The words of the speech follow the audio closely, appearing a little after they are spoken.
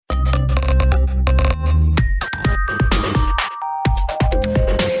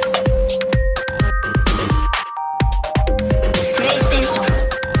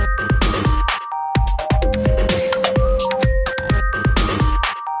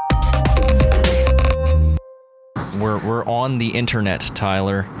We're on the internet,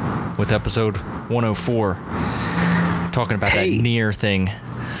 Tyler, with episode 104, talking about that Nier thing.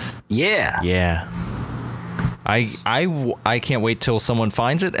 Yeah. I can't wait till someone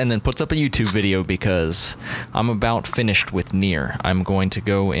finds it and then puts up a YouTube video, because I'm about finished with Nier. I'm going to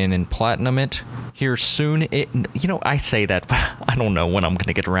go in and platinum it here soon. I say that, but I don't know when I'm going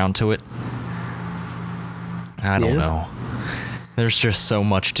to get around to it. I don't know. There's just so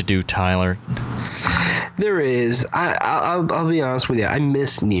much to do, Tyler. There is. I'll be honest with you. I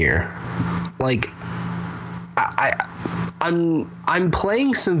miss Nier. Like, I'm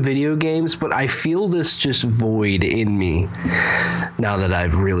playing some video games, but I feel this just void in me now that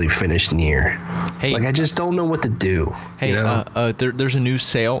I've really finished Nier. Hey, like, I just don't know what to do. Hey, there's a new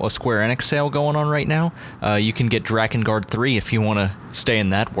sale, a Square Enix sale going on right now. You can get Drakengard 3 if you want to stay in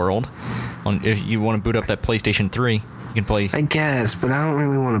that world. If you want to boot up that PlayStation 3, you can play. I guess, but I don't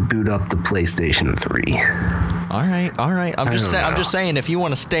really want to boot up the PlayStation 3. All right. I'm just saying, if you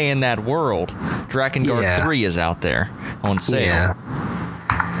want to stay in that world, Drakengard 3 is out there on sale. Yeah.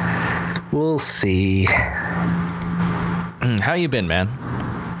 We'll see. How you been, man?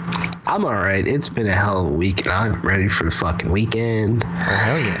 I'm all right. It's been a hell of a week, and I'm ready for the fucking weekend. Oh,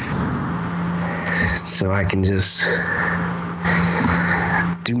 hell yeah. So I can just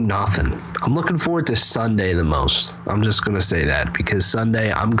do nothing. I'm looking forward to Sunday the most. I'm just going to say that, because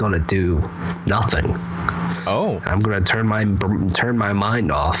Sunday I'm going to do nothing. Oh. I'm going to turn my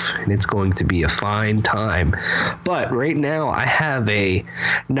mind off, and it's going to be a fine time. But right now I have a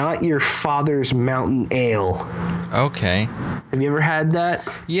Not Your Father's Mountain Ale. Okay. Have you ever had that?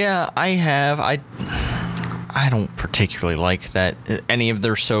 Yeah, I have. I don't particularly like that. Any of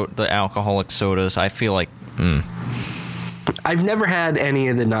their the alcoholic sodas. I feel like I've never had any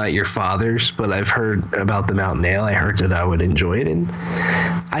of the Not Your Father's, but I've heard about the Mountain Ale. I heard that I would enjoy it, and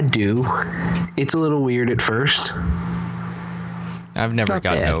I do. It's a little weird at first. I've never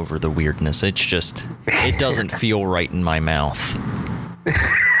gotten over the weirdness. It's just, it doesn't feel right in my mouth.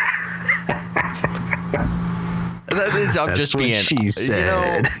 I'm just being. She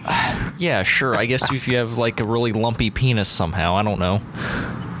said. Yeah, sure. I guess if you have like a really lumpy penis somehow, I don't know.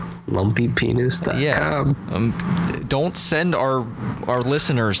 Lumpypenis.com. Yeah. Don't send our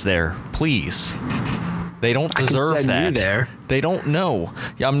listeners there, please. They don't deserve that. You there. They don't know.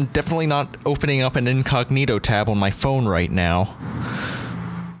 I'm definitely not opening up an incognito tab on my phone right now.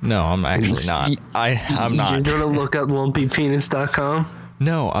 No, I'm actually not. I'm not. You're going to look up lumpypenis.com?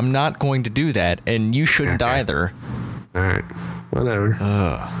 No, I'm not going to do that, and you shouldn't either. All right. Whatever.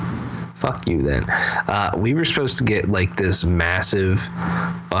 Fuck you then. We were supposed to get like this massive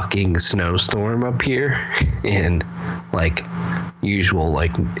fucking snowstorm up here, and like usual,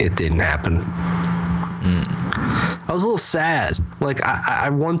 like it didn't happen. I was a little sad. Like I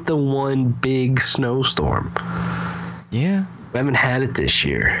want the one big snowstorm. Yeah. I haven't had it this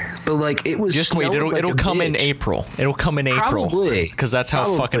year, but like it was. Just wait. It'll come in April. It'll come in April. Probably. Because that's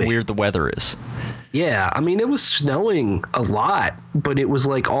how fucking weird the weather is. Yeah, I mean, it was snowing a lot, but it was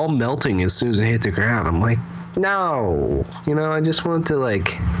like all melting as soon as it hit the ground. I'm like, no, I just wanted to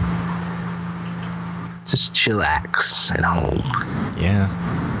like just chillax at home. Yeah.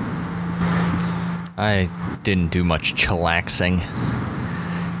 I didn't do much chillaxing.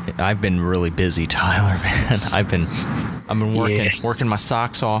 I've been really busy, Tyler, man. I've been working my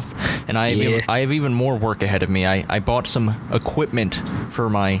socks off, and I have even more work ahead of me. I bought some equipment for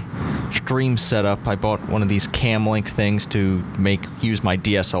my stream setup. I bought one of these cam link things to use my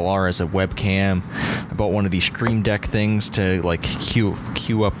DSLR as a webcam. I bought one of these Stream Deck things to like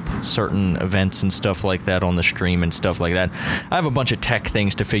queue up certain events and stuff like that on the stream and stuff like that. I have a bunch of tech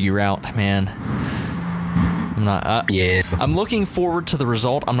things to figure out, man. I'm not. I'm looking forward to the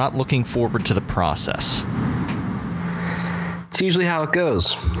result. I'm not looking forward to the process. It's usually how it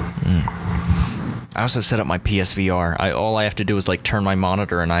goes. I also set up my PSVR. All I have to do is like turn my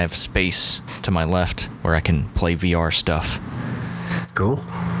monitor, and I have space to my left where I can play VR stuff. Cool.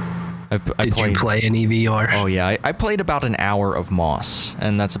 Did you play any VR? Oh yeah, I played about an hour of Moss,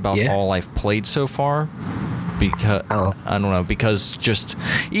 and that's about all I've played so far. Because I don't know, because just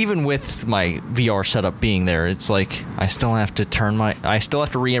even with my VR setup being there, it's like I still have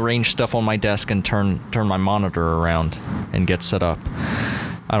to rearrange stuff on my desk and turn my monitor around and get set up.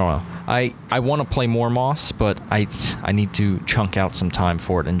 I don't know. I want to play more Moss, but I need to chunk out some time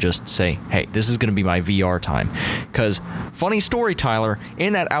for it and just say, hey, this is going to be my VR time. Because, funny story, Tyler,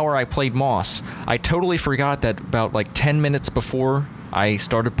 in that hour I played Moss, I totally forgot that about like 10 minutes before I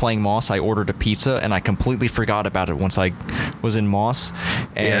started playing Moss. I ordered a pizza, and I completely forgot about it once I was in Moss.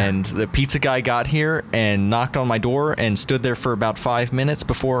 And the pizza guy got here and knocked on my door and stood there for about 5 minutes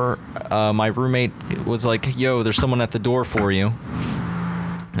before my roommate was like, yo, there's someone at the door for you.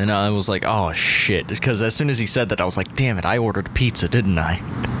 And I was like, oh, shit. Because as soon as he said that, I was like, damn it, I ordered a pizza, didn't I?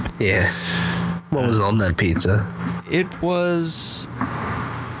 Yeah. What was on that pizza? It was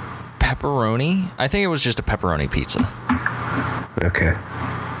pepperoni. I think it was just a pepperoni pizza. Okay.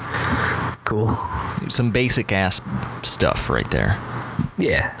 Cool. Some basic ass stuff right there.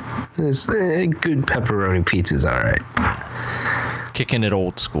 Yeah. It's, good pepperoni pizza's all right. Kicking it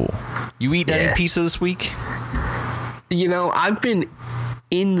old school. You eat any pizza this week? You know, I've been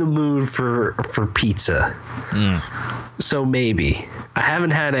in the mood for pizza. So maybe. I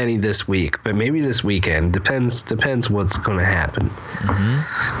haven't had any this week, but maybe this weekend. Depends what's going to happen.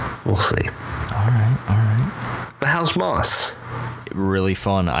 We'll see. All right. But how's Moss? Really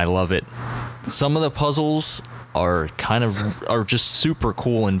fun. I love it. Some of the puzzles are just super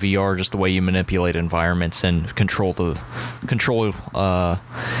cool in VR, just the way you manipulate environments and control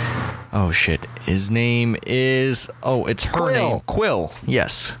oh shit, his name is it's her Quill. name, Quill.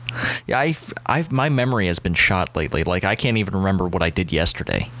 Yes. Yeah, my memory has been shot lately. Like, I can't even remember what I did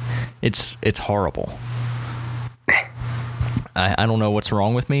yesterday. It's horrible. I don't know what's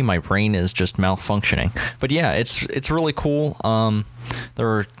wrong with me. My brain is just malfunctioning. But yeah, it's really cool. There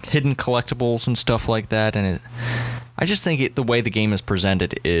are hidden collectibles and stuff like that, and I just think the way the game is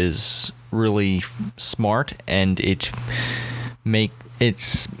presented is really smart, and it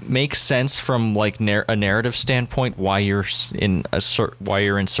makes sense from like a narrative standpoint why you're in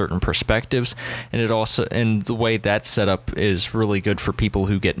certain perspectives, and it also, and the way that's set up is really good for people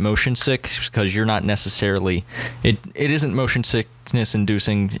who get motion sick, because you're not necessarily it isn't motion sickness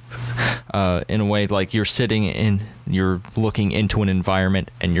inducing in a way. Like, you're looking into an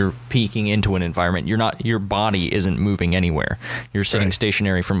environment and you're peeking into an environment. Your body isn't moving anywhere. You're sitting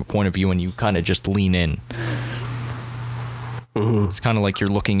stationary from a point of view, and you kind of just lean in. It's kind of like you're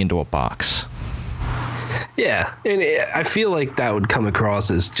looking into a box. Yeah, and I feel like that would come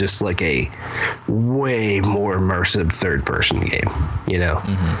across as just like a way more immersive third-person game, you know?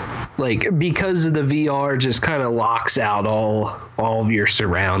 Like, because the VR just kind of locks out all of your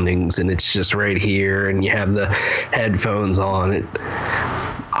surroundings, and it's just right here, and you have the headphones on it.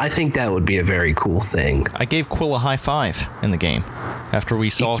 I think that would be a very cool thing. I gave Quill a high five in the game after we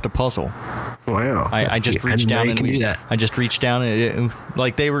solved a puzzle. Wow! I just reached down and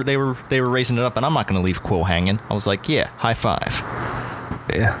like they were raising it up, and I'm not going to leave Quill hanging. I was like, yeah, high five.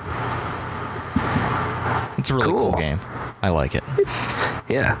 Yeah, it's a really cool game. I like it.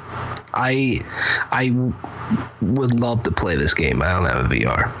 Yeah, I would love to play this game. I don't have a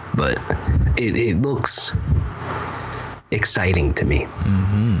VR, but it looks exciting to me.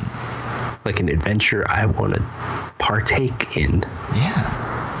 Like an adventure I want to partake in. Yeah.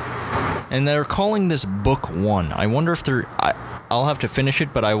 And they're calling this Book 1. I wonder if I'll have to finish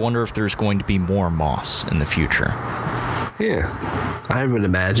it, but I wonder if there's going to be more Moss in the future. Yeah, I would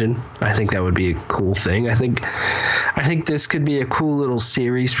imagine. I think that would be a cool thing. I think this could be a cool little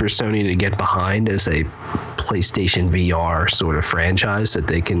series for Sony to get behind as a PlayStation VR sort of franchise that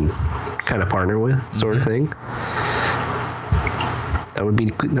they can kind of partner with, sort of thing. That would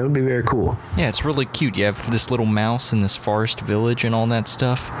be very cool. Yeah, it's really cute. You have this little mouse in this forest village and all that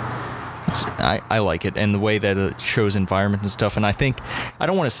stuff. I like it, and the way that it shows environment and stuff. And I think, I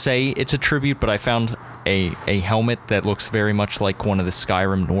don't want to say it's a tribute, but I found a helmet that looks very much like one of the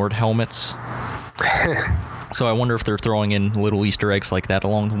Skyrim Nord helmets. So I wonder if they're throwing in little Easter eggs like that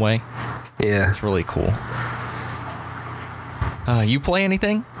along the way. Yeah, it's really cool. You play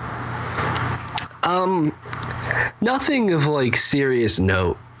anything? Nothing of like serious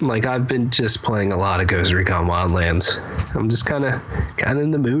note. Like, I've been just playing a lot of Ghost Recon Wildlands. I'm just kind of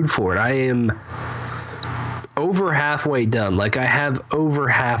in the mood for it. I am over halfway done. Like, I have over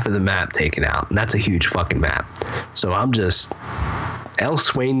half of the map taken out, and that's a huge fucking map. So I'm just, El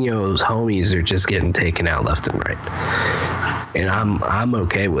Sueño's homies are just getting taken out left and right, and I'm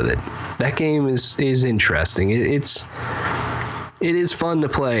okay with it. That game is interesting. It is fun to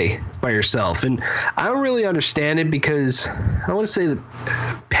play by yourself, and I don't really understand it, because I want to say the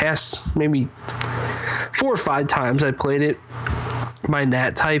past maybe 4 or 5 times I played it, my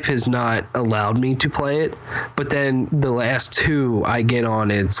NAT type has not allowed me to play it, but then the last 2 I get on,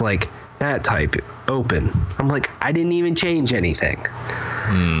 it's like NAT type open. I'm like, I didn't even change anything.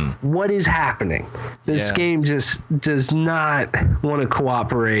 What is happening? This game just does not want to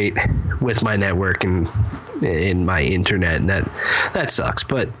cooperate with my network and in my internet, and that sucks.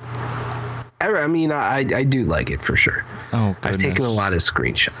 But I mean, I do like it for sure. Oh, goodness. I've taken a lot of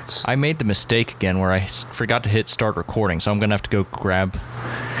screenshots. I made the mistake again where I forgot to hit start recording, so I'm going to have to go grab...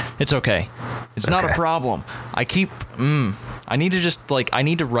 It's okay. It's not a problem. I keep... I need to just, I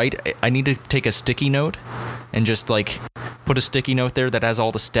need to take a sticky note and just, put a sticky note there that has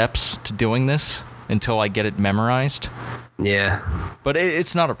all the steps to doing this until I get it memorized. Yeah. But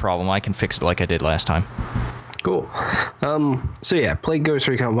it's not a problem. I can fix it like I did last time. Cool. So yeah, played Ghost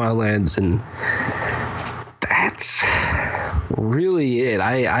Recon Wildlands, and that's really it.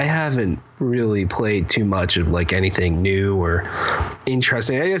 I haven't really played too much of anything new or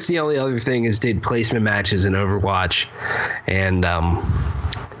interesting. I guess the only other thing is did placement matches in Overwatch, and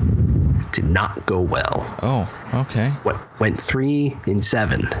did not go well. Oh, okay. Went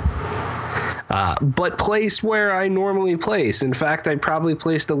 3-7. But placed where I normally place. In fact, I probably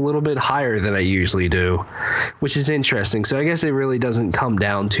placed a little bit higher than I usually do, which is interesting. So I guess it really doesn't come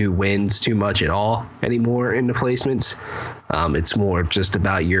down to wins too much at all anymore in the placements. It's more just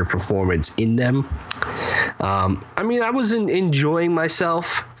about your performance in them. I mean, I was enjoying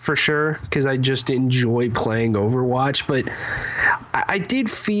myself for sure because I just enjoy playing Overwatch, but I did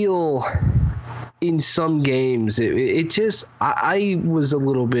feel... in some games, it just I was a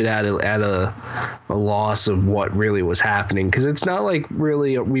little bit at a loss of what really was happening, because it's not like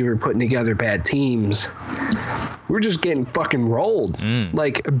really we were putting together bad teams. We're just getting fucking rolled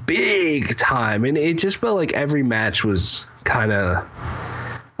big time, and it just felt like every match was kind of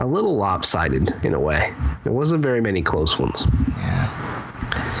a little lopsided in a way. There wasn't very many close ones. Yeah.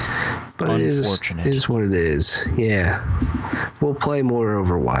 But it is what it is. Yeah. We'll play more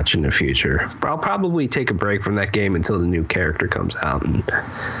Overwatch in the future. I'll probably take a break from that game until the new character comes out and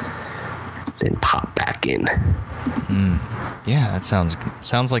then pop back in. Yeah, that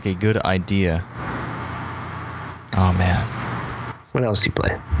sounds like a good idea. Oh, man. What else do you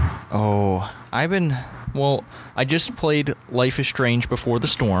play? Oh, I just played Life is Strange Before the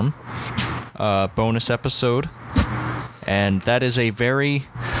Storm, bonus episode, and that is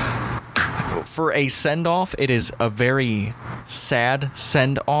for a send-off, it is a very sad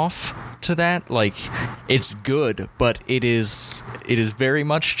send-off to that. It's good, but it is very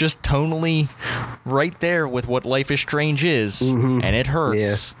much just tonally right there with what Life is Strange is, and it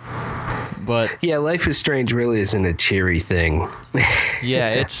hurts. Yeah. But yeah, Life is Strange really isn't a cheery thing.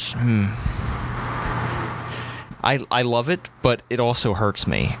 Yeah, it's... I love it, but it also hurts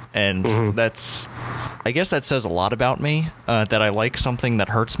me, and that's... I guess that says a lot about me, that I like something that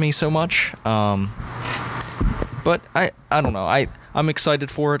hurts me so much. But I don't know. I'm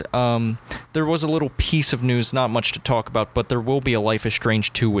excited for it. There was a little piece of news, not much to talk about, but there will be a Life is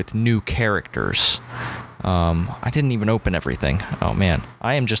Strange 2 with new characters. I didn't even open everything. Oh man,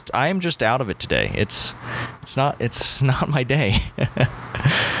 I am just out of it today. It's not my day.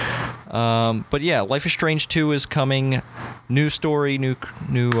 But yeah, Life is Strange 2 is coming. New story, new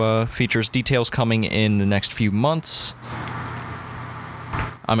features, details coming in the next few months.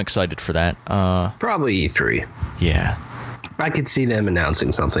 I'm excited for that. Probably E3. Yeah. I could see them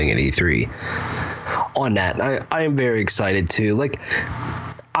announcing something at E3 on that. I am very excited too.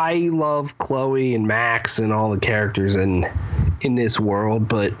 I love Chloe and Max and all the characters in this world,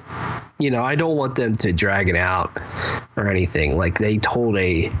 but I don't want them to drag it out or anything. They told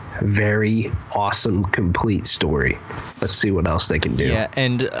a very awesome, complete story. Let's see what else they can do. Yeah,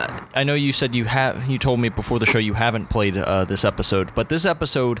 and I know you said you told me before the show you haven't played this episode, but this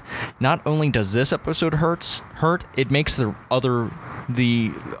episode, not only does this episode hurt, it makes the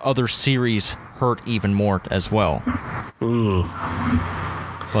other series hurt even more as well.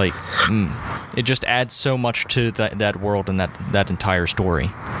 It just adds so much to that world and that entire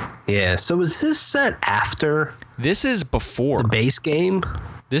story. Yeah, so is this set after? This is before. The base game?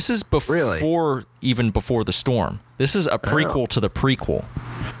 This is before, even before the storm. This is a prequel to the prequel.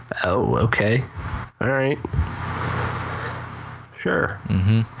 Oh, okay. All right. Sure.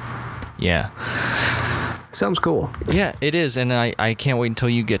 Yeah. Sounds cool. Yeah, it is, and I can't wait until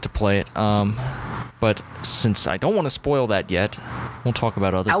you get to play it. But since I don't want to spoil that yet, we'll talk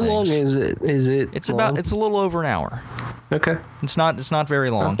about other things. How long is it? It's a little over an hour. Okay. It's not very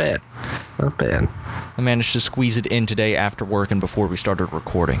long. Not bad. I managed to squeeze it in today after work and before we started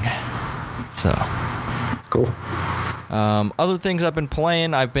recording. So. Cool. Other things I've been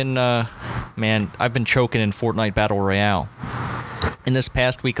playing, I've been choking in Fortnite Battle Royale. In this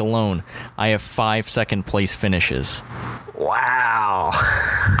past week alone, I have 5 second place finishes. Wow.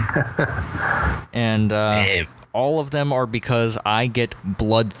 And all of them are because I get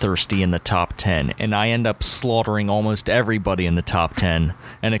bloodthirsty in the top 10, and I end up slaughtering almost everybody in the top 10,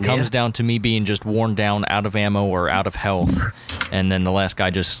 and it comes down to me being just worn down, out of ammo, or out of health, and then the last guy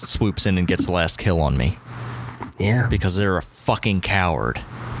just swoops in and gets the last kill on me. Yeah. Because they're a fucking coward,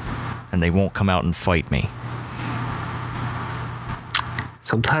 and they won't come out and fight me.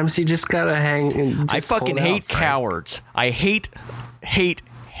 Sometimes you just gotta hang and I fucking hate cowards. I hate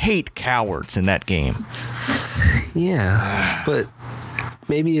cowards in that game. Yeah, but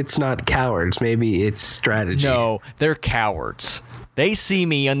maybe it's not cowards. Maybe it's strategy. No, they're cowards. They see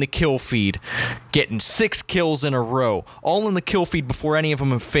me on the kill feed getting 6 kills in a row, all in the kill feed before any of them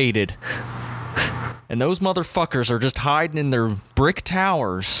have faded. And those motherfuckers are just hiding in their brick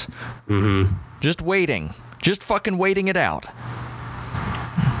towers, just waiting. Just fucking waiting it out.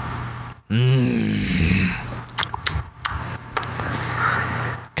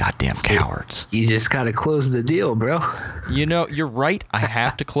 Goddamn cowards. You just gotta close the deal, bro. You know, you're right. I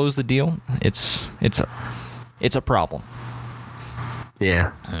have to close the deal. It's a problem.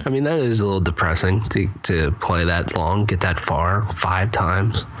 Yeah. I mean, that is a little depressing to play that long, get that far 5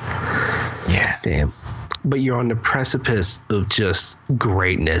 times. Yeah. Damn. But you're on the precipice of just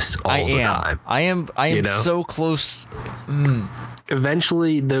greatness all the time. I am so close.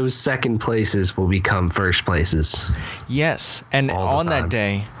 Eventually, those second places will become first places. Yes, and on that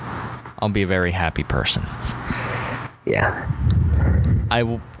day, I'll be a very happy person. Yeah.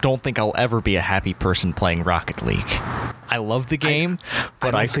 Don't think I'll ever be a happy person playing Rocket League. I love the game,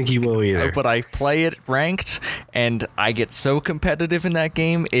 but I don't think you will either. But I play it ranked, and I get so competitive in that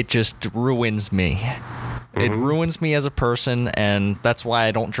game, it just ruins me. It ruins me as a person, and that's why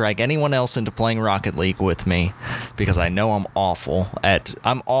I don't drag anyone else into playing Rocket League with me, because I know I'm awful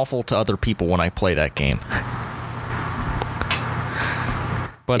to other people when I play that game.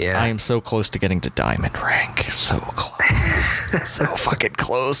 But I am so close to getting to Diamond rank. So close. So fucking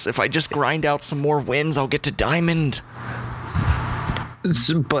close. If I just grind out some more wins, I'll get to Diamond.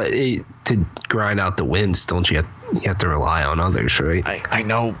 But to grind out the wins, don't you have to rely on others, right? I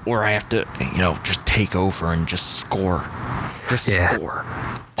know where I have to, just take over and just score. Score.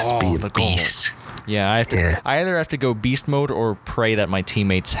 Just be a beast. Yeah, I either have to go beast mode or pray that my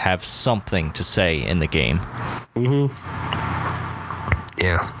teammates have something to say in the game.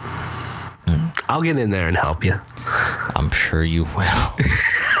 Yeah. I'll get in there and help you. I'm sure you will.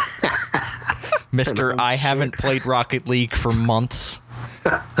 Mister, I haven't played Rocket League for months.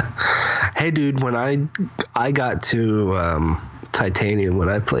 Hey, dude, when I got to Titanium when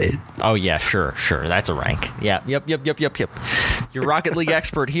I played. Oh, yeah, sure. That's a rank. Yeah, yep. You're Rocket League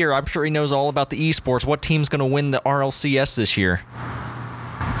expert here. I'm sure he knows all about the esports. What team's going to win the RLCS this year?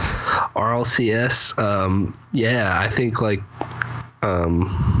 RLCS? I think,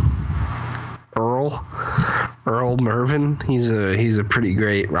 Earl Mervin. He's a pretty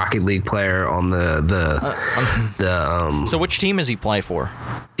great Rocket League player on So which team does he play for?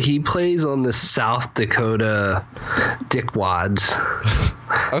 He plays on the South Dakota Dickwads.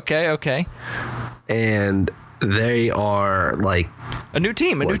 Okay. And they are like a new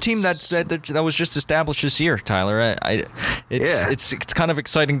team that was just established this year, Tyler. It's kind of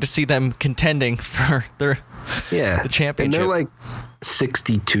exciting to see them contending for the championship. And they're like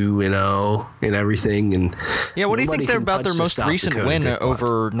 62-0 and everything. And what do you think about their most recent win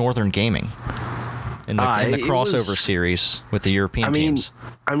over Northern Gaming in the crossover series with the European teams?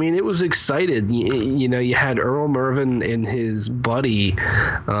 I mean, it was excited. You had Earl Mervin and his buddy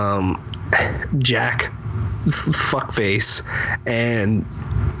Jack Fuckface, and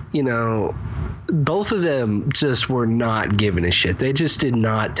both of them just were not giving a shit. They just did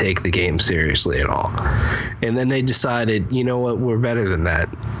not take the game seriously at all. And then they decided, you know what, we're better than that.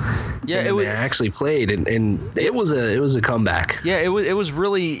 Yeah, they actually played, and it was a comeback. Yeah, it was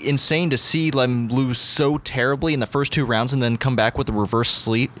really insane to see them lose so terribly in the first 2 rounds and then come back with a reverse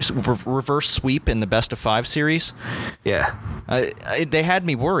sweep in the best of 5 series. Yeah, they had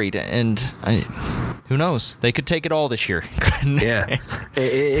me worried, and who knows? They could take it all this year. Yeah,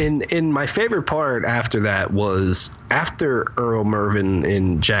 and my favorite part after that was after Earl Mervin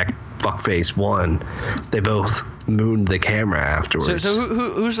and Jack Fuckface won, they both mooned the camera afterwards. So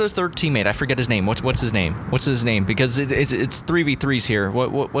who's the third teammate? I forget his name. What's his name? Because it's 3v3s here.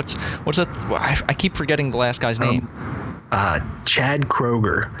 What's that? I keep forgetting the last guy's name. Chad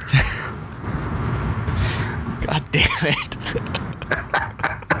Kroger. God damn it.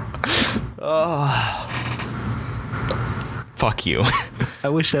 Oh. Fuck you. I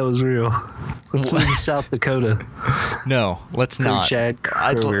wish that was real. Let's move to South Dakota. No, let's not. Chad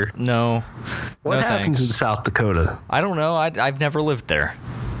Kroger. No. What happens in South Dakota? I don't know. I've never lived there.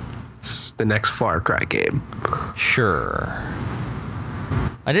 the next Far Cry game. Sure.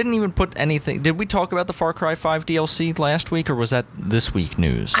 I didn't even put anything... Did we talk about the Far Cry 5 DLC last week, or was that this week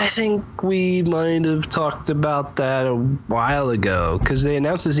news? I think we might have talked about that a while ago, because they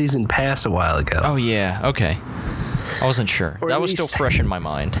announced the season pass a while ago. Oh, yeah. Okay. I wasn't sure. That was still fresh in my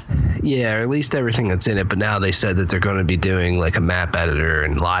mind. Yeah, or at least everything that's in it, but now they said that they're going to be doing like a map editor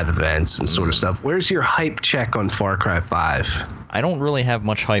and live events and sort of stuff. Where's your hype check on Far Cry 5? I don't really have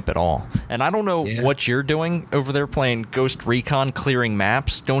much hype at all. And I don't know what you're doing over there playing Ghost Recon, clearing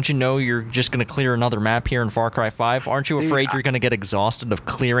maps. Don't you know you're just going to clear another map here in Far Cry 5? Aren't you afraid you're going to get exhausted of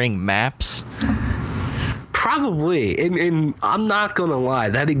clearing maps? Probably. And I'm not going to lie,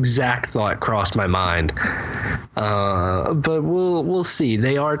 that exact thought crossed my mind. But we'll see.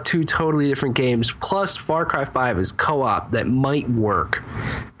 They are two totally different games. Plus, Far Cry 5 is co-op that might work.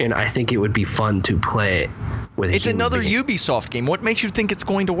 And I think it would be fun to play it with It's another Ubisoft game. What makes you think it's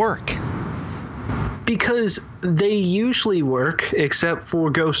going to work? Because they usually work, except for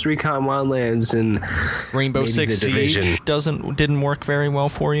Ghost Recon Wildlands and Rainbow Six Siege didn't work very well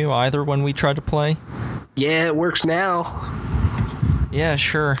for you either when we tried to play. Yeah, it works now. Yeah,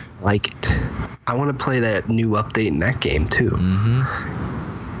 sure. Like it. I want to play that new update in that game too.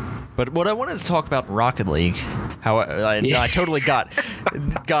 Mm-hmm. But what I wanted to talk about Rocket League, how I totally got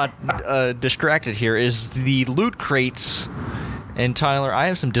distracted here, is the loot crates. And Tyler, I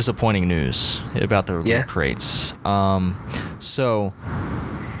have some disappointing news about the loot crates. So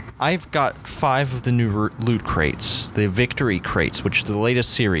I've got 5 of the new loot crates, the Victory crates, which is the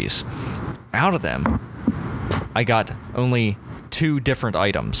latest series. Out of them, I got only 2 different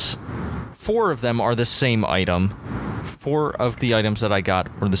items. 4 of them are the same item. 4 of the items that I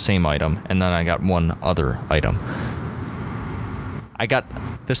got were the same item, and then I got 1 other item. I got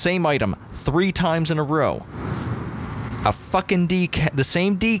the same item 3 times in a row. A fucking the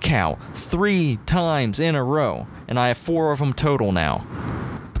same decal 3 times in a row, and I have 4 of them total now.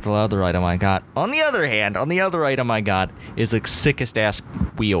 But the other item I got, on the other item I got is the sickest ass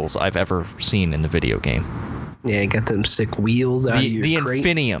wheels I've ever seen in the video game. Yeah, you got them sick wheels out of your crate. The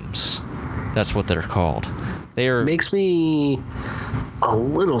Infiniums. That's what they're called. They're makes me a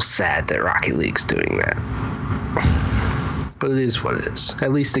little sad that Rocket League's doing that. But it is what it is.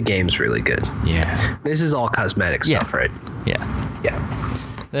 At least the game's really good. Yeah. This is all cosmetic stuff, right? Yeah. Yeah.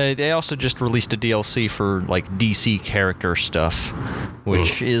 They also just released a DLC for like DC character stuff,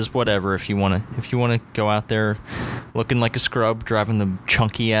 which is whatever. If you wanna go out there looking like a scrub, driving the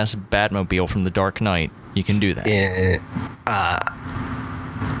chunky ass Batmobile from The Dark Knight, you can do that. Yeah.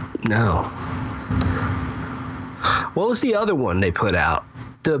 No. What was the other one they put out?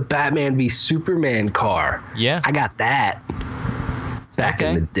 The Batman v Superman car. Yeah. I got that back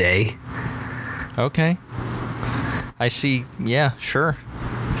in the day. Okay. I see. Yeah, sure.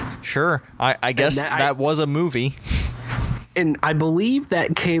 I guess that was a movie. And I believe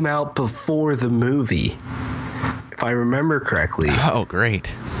that came out before the movie, if I remember correctly. Oh,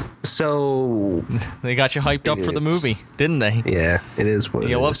 great. So they got you hyped up for the movie, didn't they? Yeah, it is what it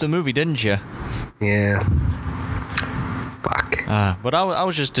is. You loved the movie, didn't you? Yeah. Fuck. But I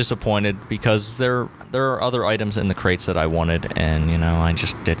was just disappointed because there are other items in the crates that I wanted, and I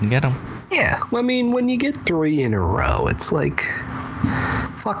just didn't get them. Yeah, I mean, when you get 3 in a row, it's like,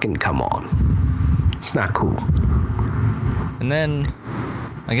 fucking come on. It's not cool. And then,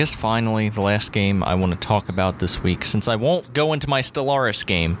 I guess finally, the last game I want to talk about this week, since I won't go into my Stellaris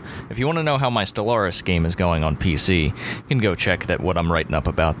game. If you want to know how my Stellaris game is going on PC, you can go check what I'm writing up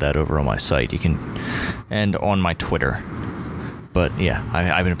about that over on my site. You can, and on my Twitter. But yeah,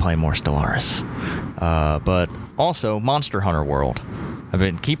 I've been playing more Stellaris. But also Monster Hunter World. I've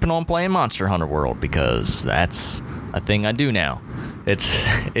been keeping on playing Monster Hunter World because that's a thing I do now.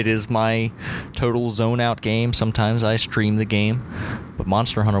 It is my total zone out game. Sometimes I stream the game, but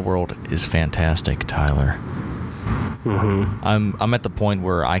Monster Hunter World is fantastic, Tyler. Mm-hmm. I'm at the point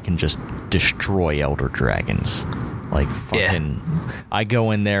where I can just destroy Elder Dragons. Like fucking, I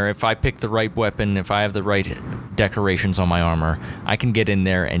go in there, if I pick the right weapon, if I have the right decorations on my armor, I can get in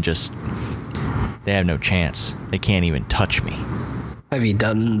there and just, they have no chance. They can't even touch me. Have you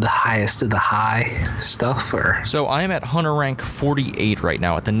done the highest of the high stuff, or? So I am at Hunter rank 48 right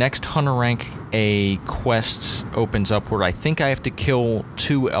now. At the next Hunter rank, a quest opens up where I think I have to kill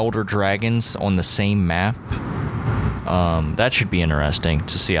 2 Elder Dragons on the same map. That should be interesting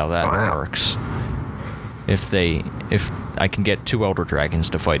to see how that works. If I can get 2 Elder Dragons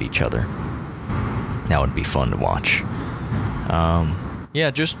to fight each other, that would be fun to watch.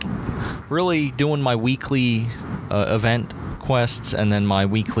 Yeah, just really doing my weekly event quests and then my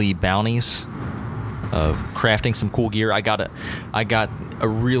weekly bounties, crafting some cool gear. I got a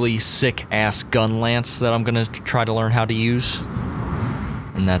really sick-ass gun lance that I'm going to try to learn how to use.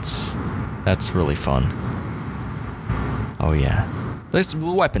 And that's really fun. Oh, yeah. The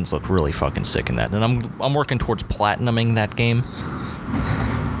weapons look really fucking sick in that. And I'm working towards platinuming that game.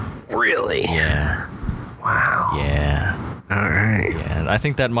 Really? Yeah. Wow. Yeah. All right. Yeah, and I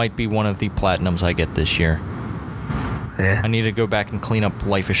think that might be one of the platinums I get this year. Yeah. I need to go back and clean up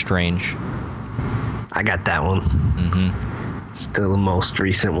Life is Strange. I got that one. Mm-hmm. Still the most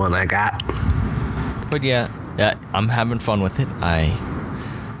recent one I got. But yeah, I'm having fun with it. I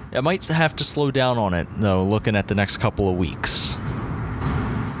might have to slow down on it, though, looking at the next couple of weeks.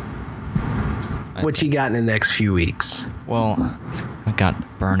 What you got in the next few weeks? Well, I got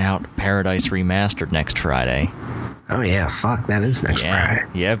Burnout Paradise Remastered next Friday. Oh, yeah. Fuck, that is next Friday.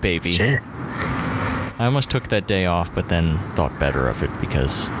 Yeah, baby. Shit. I almost took that day off, but then thought better of it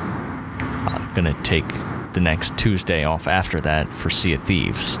because I'm going to take the next Tuesday off after that for Sea of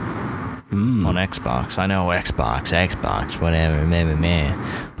Thieves on Xbox. I know, Xbox, whatever,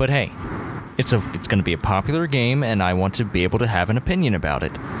 man. But hey, it's going to be a popular game, and I want to be able to have an opinion about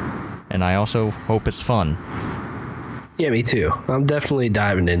it. And I also hope it's fun. Yeah, me too. I'm definitely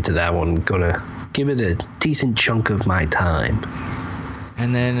diving into that one. Gonna give it a decent chunk of my time.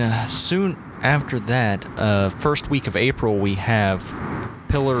 And then soon after that, first week of April, we have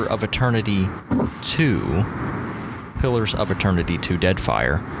Pillars of Eternity 2,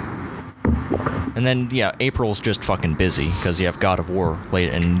 Deadfire. And then, yeah, April's just fucking busy because you have God of War late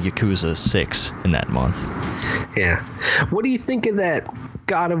and Yakuza 6 in that month. Yeah. What do you think of that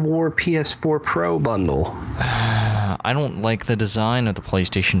God of War PS4 Pro bundle? I don't like the design of the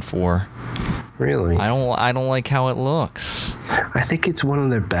PlayStation 4. Really? I don't like how it looks. I think it's one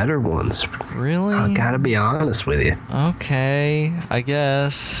of their better ones. Really? I gotta be honest with you. Okay, I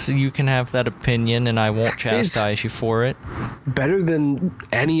guess you can have that opinion, and I won't chastise you for it. Better than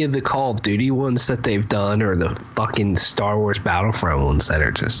any of the Call of Duty ones that they've done, or the fucking Star Wars Battlefront ones that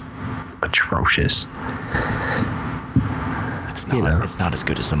are just atrocious. It's not as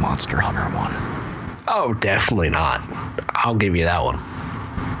good as the Monster Hunter one. Oh, definitely not. I'll give you that one.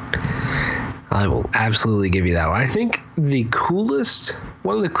 I will absolutely give you that one. I think one of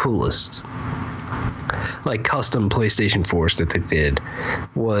the coolest, like custom PlayStation 4s that they did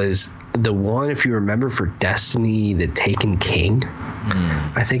was the one, if you remember, for Destiny, the Taken King.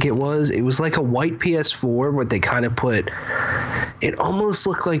 I think it was like a white PS4, but they kind of it almost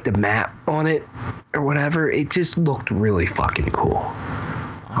looked like the map on it or whatever. It just looked really fucking cool.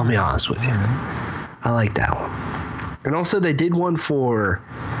 I'll be honest with you. I like that one. And also they did one for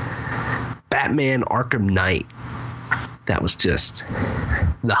Batman Arkham Knight. That was just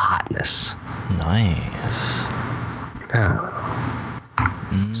the hotness. Nice.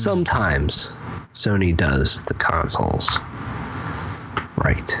 Sometimes Sony does the consoles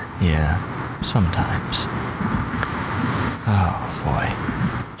right. Yeah, sometimes. Oh,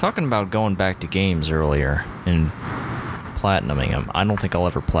 boy. Talking about going back to games earlier and platinuming them, I don't think I'll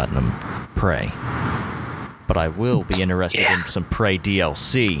ever platinum Prey. But I will be interested in some Prey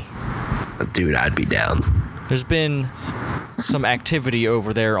DLC. Dude, I'd be down. There's been some activity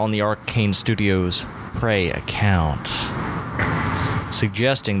over there on the Arcane Studios Prey account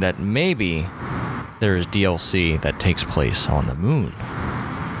suggesting that maybe there is DLC that takes place on the moon.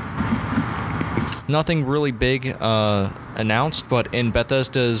 Nothing really big announced, but in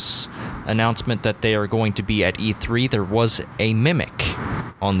Bethesda's announcement that they are going to be at E3, there was a mimic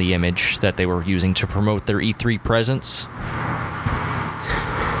on the image that they were using to promote their E3 presence.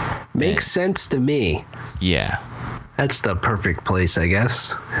 Makes sense to me. Yeah. That's the perfect place, I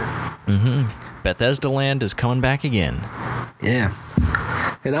guess. Bethesda Land is coming back again. Yeah.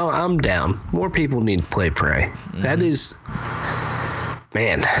 And I'm down. More people need to play Prey. That is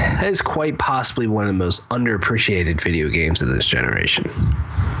quite possibly one of the most underappreciated video games of this generation.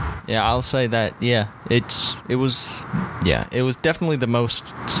 Yeah, I'll say that. Yeah, it was definitely the most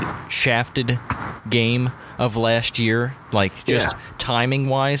shafted game of last year. Like, just timing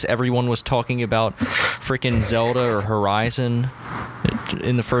wise, everyone was talking about freaking Zelda or Horizon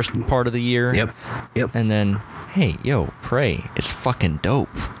in the first part of the year. Yep. And then, hey, Prey, it's fucking dope.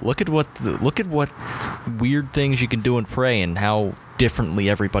 Look at what weird things you can do in Prey and how differently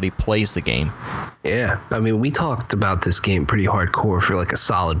everybody plays the game. Yeah, I mean, we talked about this game pretty hardcore for like a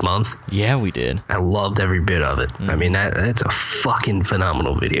solid month. Yeah, we did. I loved every bit of it. I mean, that's a fucking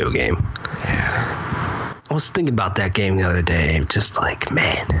phenomenal video game. Yeah. I was thinking about that game the other day, just like,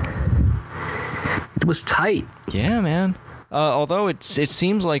 man, it was tight. Yeah, man. Although it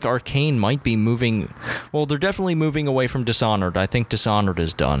seems like Arcane might be moving... Well, they're definitely moving away from Dishonored. I think Dishonored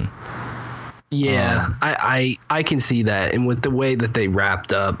is done. Yeah, I can see that. And with the way that they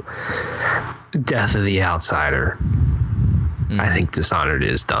wrapped up Death of the Outsider, I think Dishonored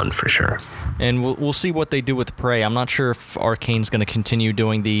is done for sure. And we'll see what they do with Prey. I'm not sure if Arcane's going to continue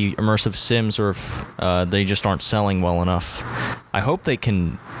doing the immersive sims or if they just aren't selling well enough. I hope they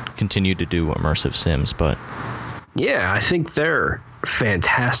can continue to do immersive sims, but... Yeah, I think they're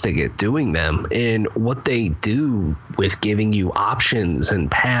fantastic at doing them, and what they do with giving you options and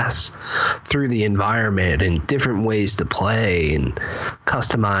paths through the environment and different ways to play and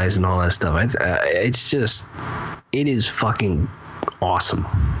customize and all that stuff. It is fucking awesome.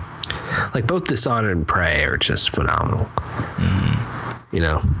 Like both Dishonored and Prey are just phenomenal. You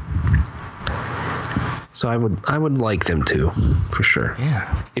know. So I would like them to, for sure.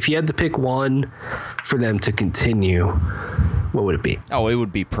 Yeah. If you had to pick one for them to continue, what would it be? Oh, it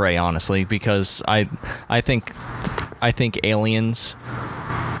would be Prey, honestly, because I think Aliens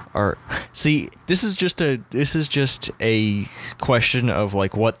are... See, this is just a question of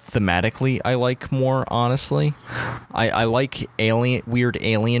like what thematically I like more, honestly. I like weird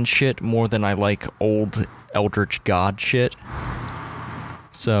alien shit more than I like old Eldritch God shit.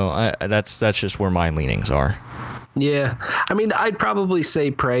 So that's just where my leanings are. Yeah, I mean, I'd probably say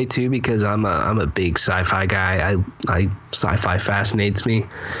Prey too because I'm a big sci-fi guy. I sci-fi fascinates me,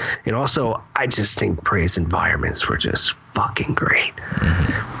 and also I just think Prey's environments were just fucking great.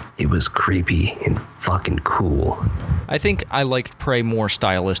 It was creepy and fucking cool. I think I liked Prey more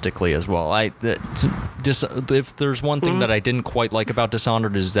stylistically as well. If there's one thing that I didn't quite like about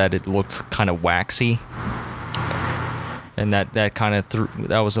Dishonored is that it looked kind of waxy. And that kind of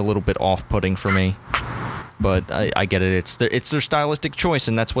that was a little bit off-putting for me, but I get it. It's their stylistic choice,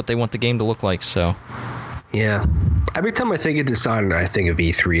 and that's what they want the game to look like. So, yeah. Every time I think of Dishonored, I think of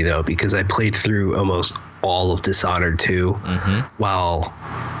E3 though, because I played through almost all of Dishonored 2 while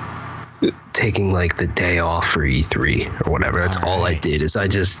taking like the day off for E3 or whatever. That's all I did is I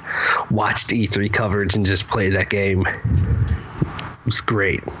just watched E3 coverage and just played that game. It was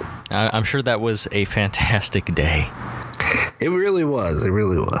great. I'm sure that was a fantastic day. It really was. It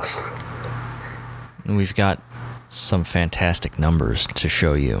really was. And we've got some fantastic numbers to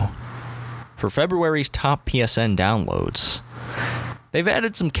show you. For February's top PSN downloads, they've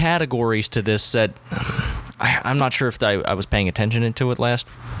added some categories to this that I'm not sure if I was paying attention to it last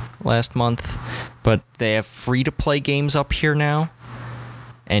month, but they have free-to-play games up here now,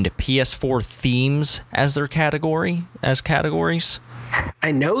 and PS4 themes as their categories.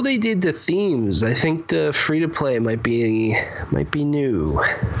 I know they did the themes. I think the free-to-play might be new.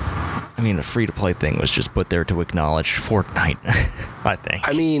 I mean, the free-to-play thing was just put there to acknowledge Fortnite, I think.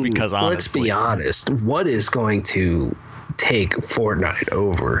 I mean, because honestly, let's be honest. What is going to take Fortnite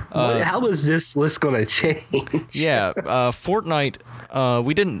over? How is this list going to change? Yeah, Fortnite,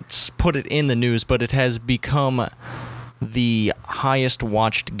 we didn't put it in the news, but it has become the highest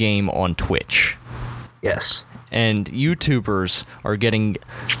watched game on Twitch. Yes. And YouTubers are getting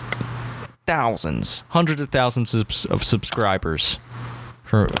hundreds of thousands of subscribers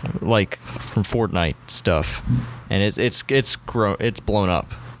from Fortnite stuff, and it's blown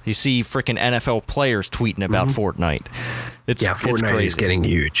up. You see freaking NFL players tweeting about Fortnite. Fortnite is getting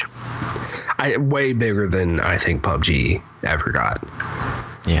huge. Way bigger than I think PUBG ever got.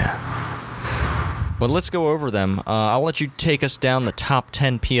 Yeah. But let's go over them. I'll let you take us down the top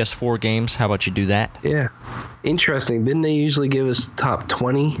 10 PS4 games. How about you do that? Yeah. Interesting. Didn't they usually give us top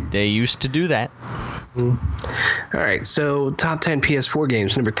 20? They used to do that. All right. So top 10 PS4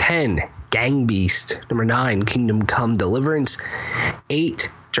 games. Number 10, Gang Beast. Number 9, Kingdom Come Deliverance. 8,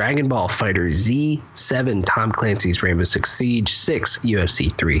 Dragon Ball Fighter Z. 7, Tom Clancy's Rainbow Six Siege. 6,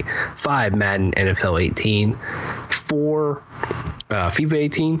 UFC 3. 5, Madden NFL 18. 4, FIFA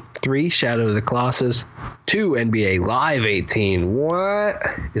 18. 3, Shadow of the Colossus. 2, NBA Live 18. What?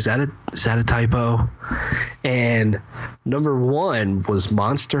 Is that a typo? And number 1 was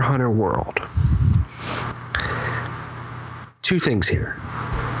Monster Hunter World. 2 things here.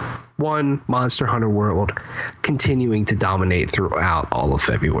 1, Monster Hunter World continuing to dominate throughout all of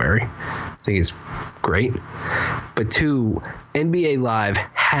February. I think it's great. But 2, NBA Live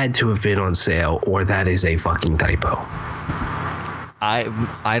had to have been on sale, or that is a fucking typo.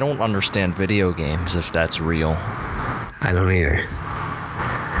 I don't understand video games if that's real. I don't either.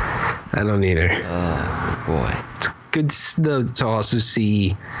 Oh, boy. It's good to also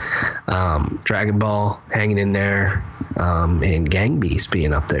see Dragon Ball hanging in there, and Gang Beast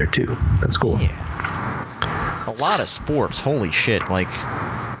being up there too. That's cool. Yeah. A lot of sports. Holy shit. Like.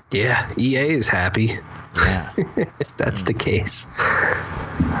 Yeah, EA is happy. Yeah. If that's the case.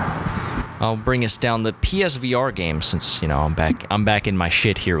 I'll bring us down the PSVR game since, I'm back in my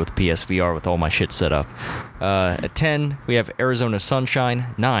shit here with PSVR with all my shit set up. At 10, we have Arizona Sunshine.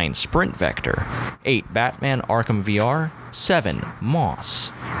 9, Sprint Vector. 8, Batman Arkham VR. 7,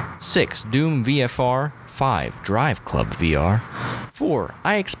 Moss. 6, Doom VFR. 5, Drive Club VR. 4,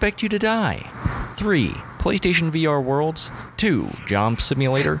 I Expect You to Die. 3, PlayStation VR Worlds. 2, Jump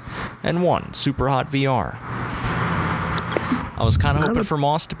Simulator. And 1, Super Hot VR. I was kind of hoping for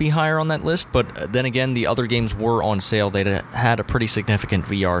Moss to be higher on that list, but then again, the other games were on sale. They had a pretty significant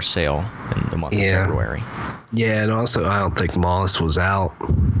VR sale in the month of February. Yeah, and also I don't think Moss was out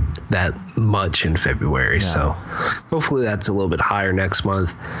that much in February, so hopefully that's a little bit higher next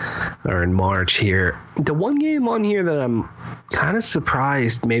month or in March here. The one game on here that I'm kind of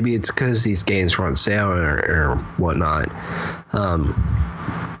surprised, maybe it's because these games were on sale or whatnot.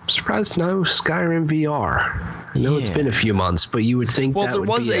 Surprised no Skyrim VR. I know it's been a few months, but you would think there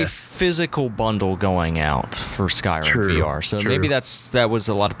was a physical bundle going out for Skyrim VR, so maybe that was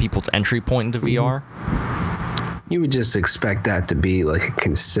a lot of people's entry point into VR. You would just expect that to be like a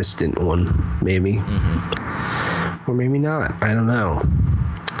consistent one, maybe. Or maybe not. I don't know.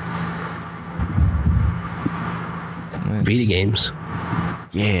 Vita games.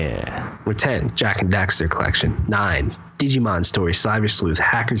 Yeah. We're 10, Jack and Daxter Collection. 9, Digimon Story Cyber Sleuth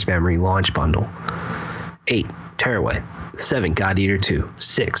Hacker's Memory Launch Bundle. 8, Tearaway. 7, God Eater 2.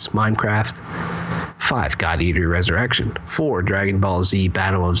 6, Minecraft. 5, God Eater Resurrection. 4, Dragon Ball Z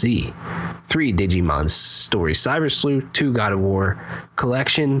Battle of Z. 3, Digimon Story Cyber Sleuth. 2, God of War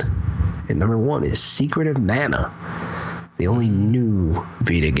Collection. And number 1 is Secret of Mana. The only new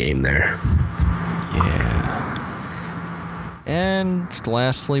Vita game there. Yeah. And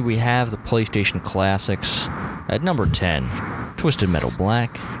lastly, we have the PlayStation Classics. At number 10, Twisted Metal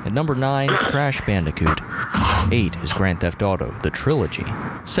Black. At number 9, Crash Bandicoot. 8 is Grand Theft Auto, the trilogy.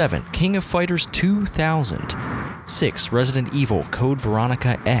 7, King of Fighters 2000. 6, Resident Evil Code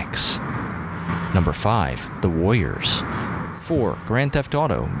Veronica X. Number 5, The Warriors. 4, Grand Theft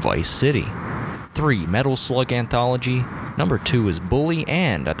Auto, Vice City. 3, Metal Slug Anthology. Number 2 is Bully,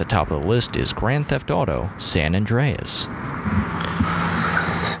 and at the top of the list is Grand Theft Auto, San Andreas.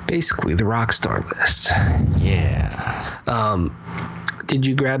 Basically, the Rockstar list. Yeah. Did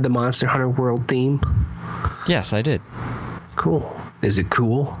you grab the Monster Hunter World theme? Yes, I did. Cool. Is it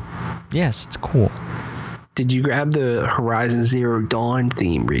cool? Yes, it's cool. Did you grab the Horizon Zero Dawn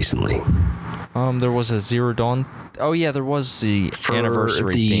theme recently? There was a Zero Dawn. Oh yeah, there was the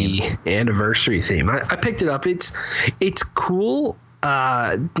anniversary theme. Anniversary theme. I picked it up. It's cool.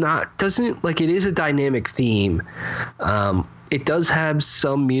 It is a dynamic theme. It does have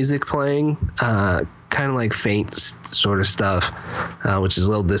some music playing, kind of like faint sort of stuff, which is a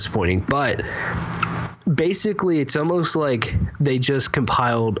little disappointing. But basically, it's almost like they just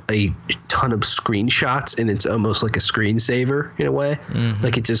compiled a ton of screenshots, and it's almost like a screensaver in a way.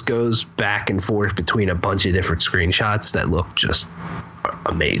 Like it just goes back and forth between a bunch of different screenshots that look just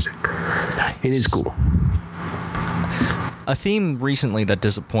amazing. Nice. It is cool. A theme recently that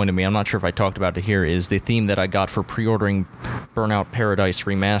disappointed me, I'm not sure if I talked about it here, is the theme that I got for pre-ordering Burnout Paradise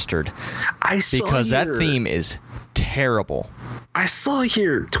Remastered. Because that theme is terrible. I saw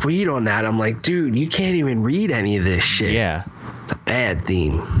your tweet on that. I'm like, dude, you can't even read any of this shit. Yeah. It's a bad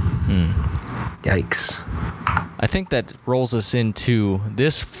theme. Yikes. I think that rolls us into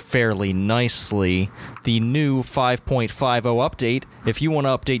this fairly nicely. The new 5.50 update. If you want to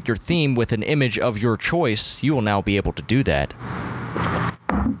update your theme with an image of your choice, you will now be able to do that.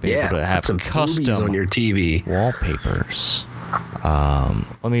 Be able to have some custom on your TV wallpapers.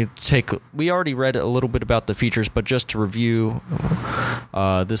 We already read a little bit about the features, but just to review,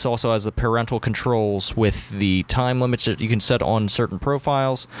 this also has the parental controls with the time limits that you can set on certain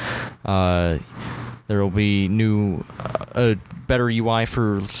profiles. There will be new, better UI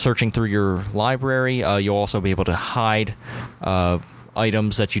for searching through your library. You'll also be able to hide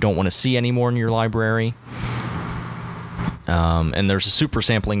items that you don't want to see anymore in your library. And there's a super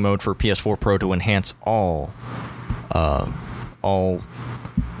sampling mode for PS4 Pro to enhance all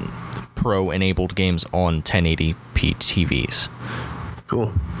Pro-enabled games on 1080p TVs.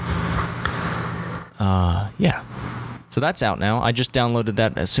 Cool. Yeah. So that's out now. I just downloaded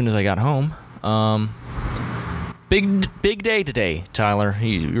that as soon as I got home. Big day today, Tyler.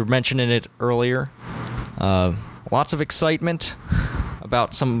 You were mentioning it earlier. Lots of excitement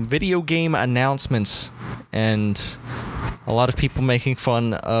about some video game announcements, and a lot of people making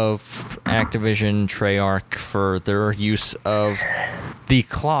fun of Activision Treyarch for their use of the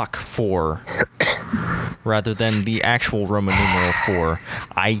clock 4 rather than the actual Roman numeral 4.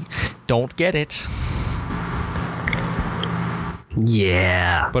 I don't get it.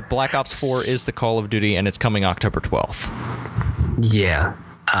 Yeah. But Black Ops 4 is the Call of Duty, and it's coming October 12th. Yeah.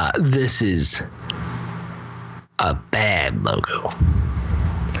 This is a bad logo.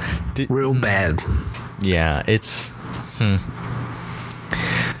 Real bad. Yeah, it's...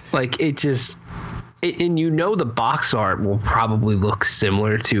 Like, it just... and you know the box art will probably look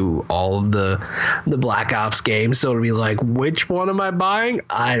similar to all of the Black Ops games, so it'll be like, which one am I buying?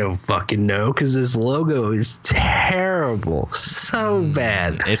 I don't fucking know, because this logo is terrible. So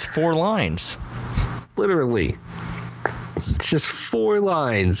bad. It's 4 lines. Literally. It's just 4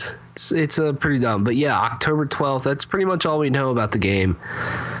 lines. It's pretty dumb. But yeah, October 12th, that's pretty much all we know about the game.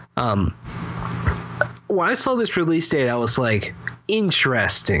 When I saw this release date, I was like,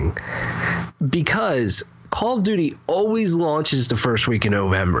 interesting. Because Call of Duty always launches the first week in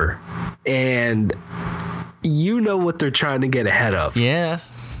November. And you know what they're trying to get ahead of. Yeah,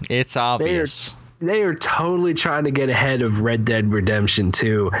 it's obvious. They are totally trying to get ahead of Red Dead Redemption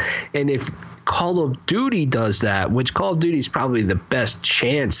 2. And if Call of Duty does that, which Call of Duty is probably the best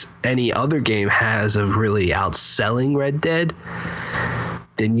chance any other game has of really outselling Red Dead,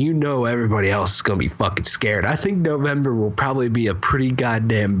 then you know everybody else is going to be fucking scared. I think November will probably be a pretty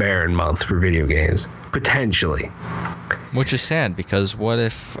goddamn barren month for video games, potentially. Which is sad, because what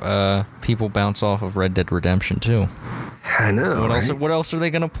if people bounce off of Red Dead Redemption 2? I know. What else are they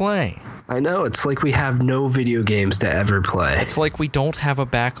going to play? I know. It's like we have no video games to ever play. It's like we don't have a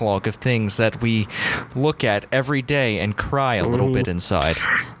backlog of things that we look at every day and cry a little bit inside.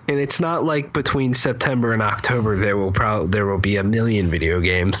 And it's not like between September and October there will be a million video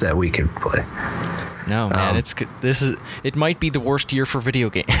games that we can play. No, man, it might be the worst year for video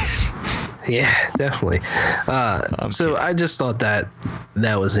games. Yeah, definitely. So I just thought that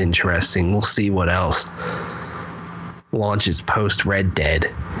was interesting. We'll see what else launches post Red Dead.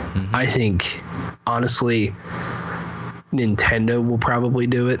 Mm-hmm. I think, honestly, Nintendo will probably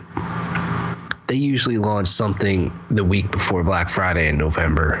do it. They usually launch something the week before Black Friday in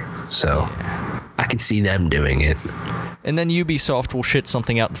November, so I could see them doing it. And then Ubisoft will shit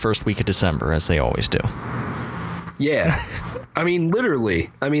something out the first week of December, as they always do. Yeah. I mean, literally.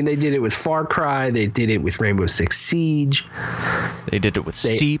 I mean, they did it with Far Cry. They did it with Rainbow Six Siege. They did it with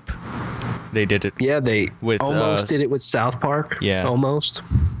Steep. They did it. Yeah, they almost did it with South Park. Yeah. Almost.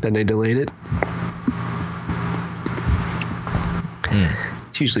 Then they deleted it.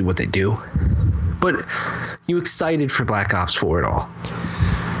 It's usually what they do. But you excited for Black Ops 4 at all?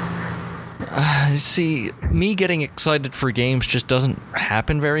 See, me getting excited for games just doesn't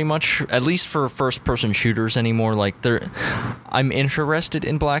happen very much, at least for first-person shooters anymore. Like, I'm interested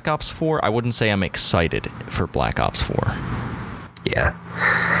in Black Ops 4. I wouldn't say I'm excited for Black Ops 4. Yeah.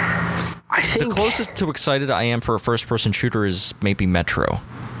 I think the closest to excited I am for a first-person shooter is maybe Metro.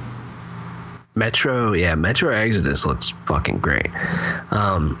 Metro Exodus looks fucking great.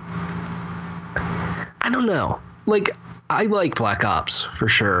 I don't know. Like, I like Black Ops for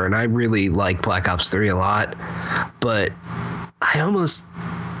sure, and I really like Black Ops 3 a lot, but I almost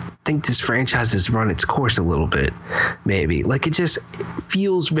think this franchise has run its course a little bit, maybe. Like, it just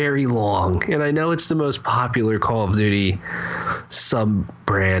feels very long, and I know it's the most popular Call of Duty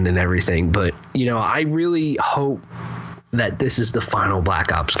sub-brand and everything, but, you know, I really hope that this is the final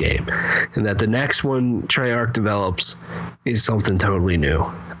Black Ops game, and that the next one Treyarch develops is something totally new.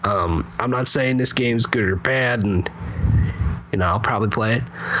 I'm not saying this game's good or bad, and you know, I'll probably play it,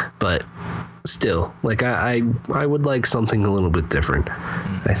 but still, like, I would like something a little bit different,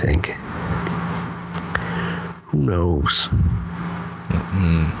 I think. Who knows?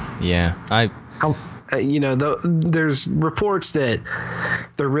 Yeah, there's reports that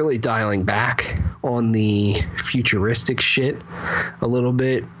they're really dialing back on the futuristic shit a little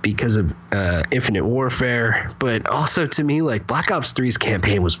bit because of Infinite Warfare, but also to me, like, Black Ops 3's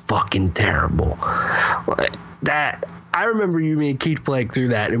campaign was fucking terrible. Like, that, I remember you and me and Keith playing through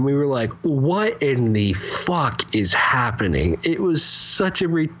that, and we were like, what in the fuck is happening? It was such a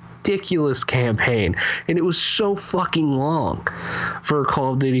ridiculous campaign, and it was so fucking long for a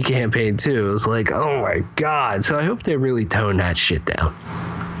Call of Duty campaign too. It was like, oh my god. So I hope they really tone that shit down.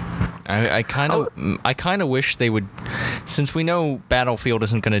 I kind of wish they would, since we know Battlefield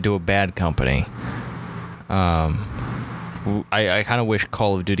isn't going to do a bad company. I kind of wish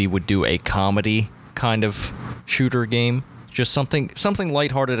Call of Duty would do a comedy kind of shooter game. Just something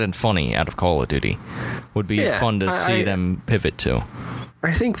lighthearted and funny out of Call of Duty would be fun to see them pivot to.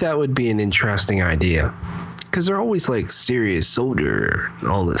 I think that would be an interesting idea, because they're always like serious soldier and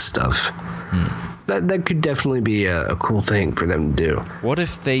all this stuff. That could definitely be a cool thing for them to do. What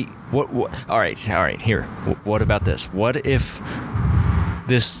if they all right here, what about this? What if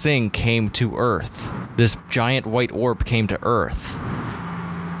this thing came to Earth. This giant white orb came to Earth.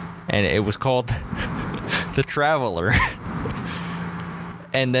 And it was called the Traveler.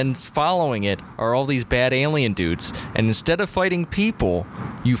 And then following it are all these bad alien dudes. And instead of fighting people,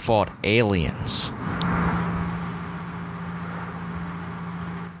 you fought aliens.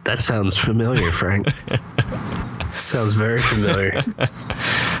 That sounds familiar, Frank. Sounds very familiar.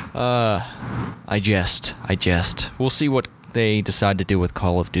 I jest. We'll see what they decide to do with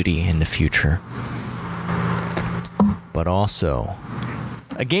Call of Duty in the future. But also,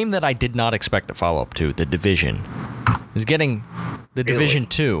 a game that I did not expect to follow up to, The Division, is getting The Division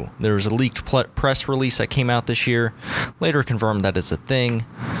 2. There was a leaked press release that came out this year. Later confirmed that it's a thing.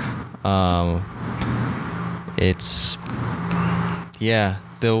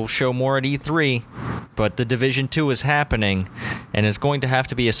 They'll show more at E3, but The Division 2 is happening, and it's going to have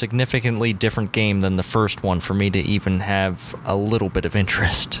to be a significantly different game than the first one for me to even have a little bit of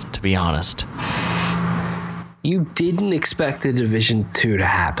interest, to be honest. You didn't expect The Division 2 to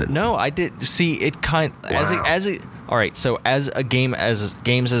happen? No, I did. See, it kind all right, so as games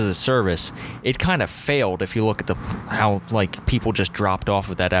as a service, it kind of failed if you look at how people just dropped off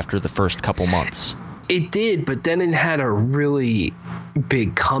of that after the first couple months. It did, but then it had a really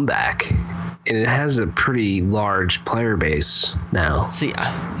big comeback, and it has a pretty large player base now. See,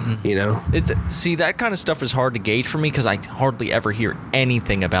 that kind of stuff is hard to gauge for me because I hardly ever hear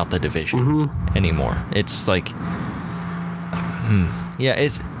anything about The Division anymore. It's like,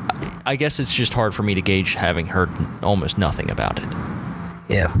 I guess it's just hard for me to gauge having heard almost nothing about it.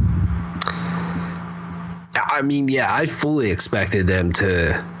 Yeah. I mean, yeah, I fully expected them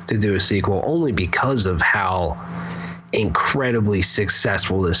to do a sequel only because of how incredibly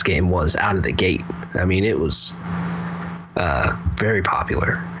successful this game was out of the gate. I mean, it was very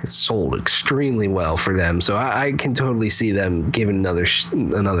popular. It sold extremely well for them, so I can totally see them giving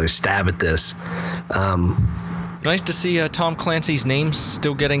another stab at this. Nice to see Tom Clancy's name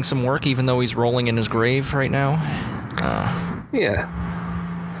still getting some work, even though he's rolling in his grave right now.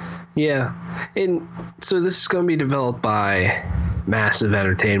 Yeah, and so this is going to be developed by Massive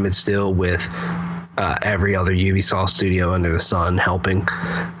Entertainment still, with every other Ubisoft studio under the sun helping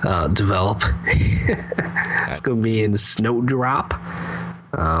develop. It's going to be in Snowdrop.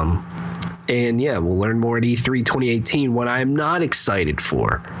 And yeah, we'll learn more at E3 2018. What I'm not excited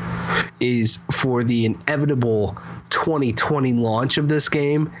for is for the inevitable 2020 launch of this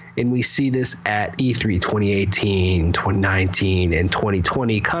game, and we see this at E3 2018, 2019, and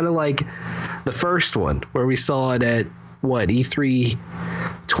 2020, kind of like the first one, where we saw it at, E3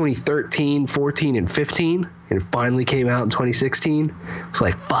 2013, 14, and 15, and it finally came out in 2016. It's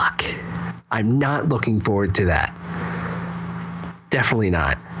like, fuck, I'm not looking forward to that. Definitely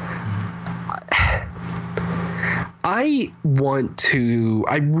not. I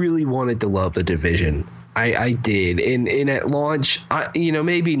really wanted to love The Division. I did. And at launch,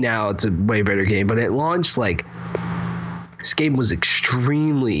 maybe now it's a way better game, but at launch, this game was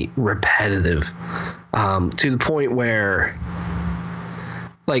extremely repetitive, to the point where,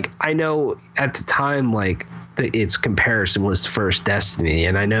 I know at the time, its comparison was the first Destiny,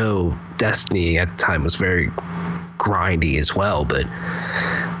 and I know Destiny at the time was very grindy as well, but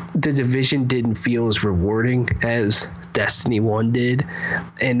The Division didn't feel as rewarding as Destiny 1 did.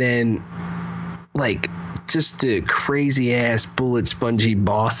 And then, just the crazy ass bullet spongy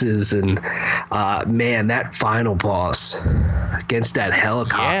bosses, and man, that final boss against that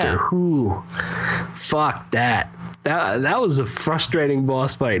helicopter. Fuck that. That was a frustrating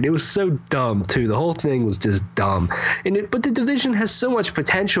boss fight. It was so dumb too. The whole thing was just dumb. But The Division has so much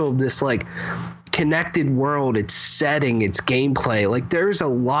potential of this connected world, its setting, its gameplay. There's a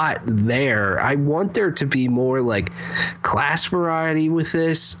lot there. I want there to be more class variety with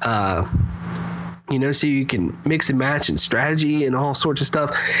this. So you can mix and match and strategy and all sorts of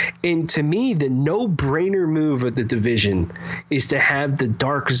stuff. And to me, the no-brainer move of The Division is to have the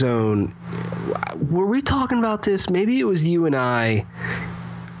Dark Zone. Were we talking about this? Maybe it was you and I.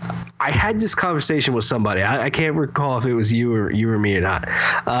 I had this conversation with somebody. I can't recall if it was you or me or not.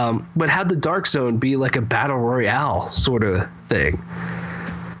 But have the Dark Zone be like a battle royale sort of thing.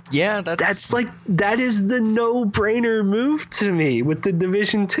 Yeah, that is the no-brainer move to me with The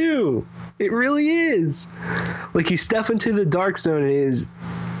Division 2. It really is. You step into the Dark Zone, it is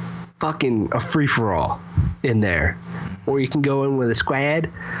fucking a free-for-all in there. Or you can go in with a squad,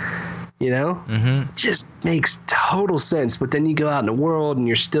 Just makes total sense. But then you go out in the world and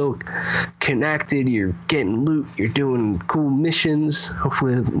you're still connected, you're getting loot, you're doing cool missions,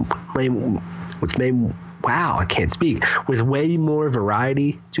 hopefully wow, I can't speak, with way more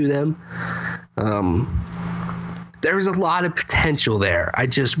variety to them. there's a lot of potential there. I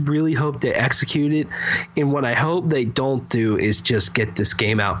just really hope they execute it. And what I hope they don't do is just get this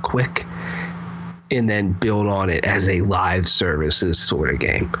game out quick and then build on it as a live services sort of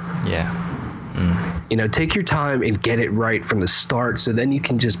game. Yeah. You know, take your time and get it right from the start, so then you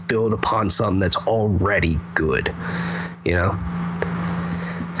can just build upon something that's already good. You know?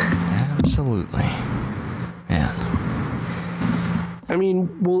 Absolutely. Man. I mean,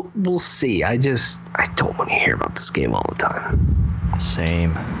 we'll see. I don't want to hear about this game all the time.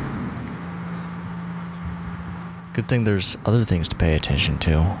 Same. Good thing there's other things to pay attention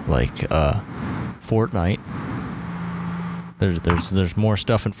to, like Fortnite. There's more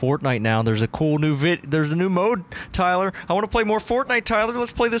stuff in Fortnite now. There's a cool new there's a new mode, Tyler. I want to play more Fortnite, Tyler.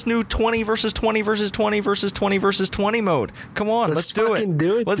 Let's play this new 20 versus 20 versus 20 versus 20 versus 20 mode. Come on, let's do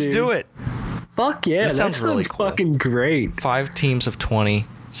it. Let's do it. Fuck yeah, that sounds really cool. Fucking great. 5 teams of 20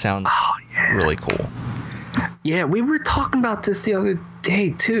 sounds really cool. Yeah, we were talking about this the other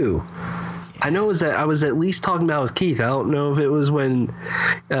day too. I know I was at least talking about it with Keith. I don't know if it was when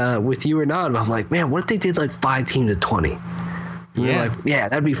with you or not, but I'm like, man, what if they did like 5 teams of 20? And we're like, yeah,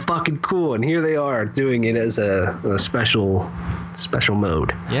 that'd be fucking cool. And here they are doing it as a special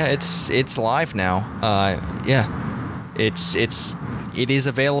mode. Yeah, it's live now. It is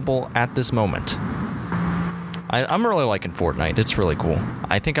available at this moment. I'm really liking Fortnite. It's really cool.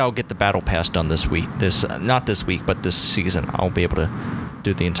 I think I'll get the battle pass done this week. Not this week, but this season. I'll be able to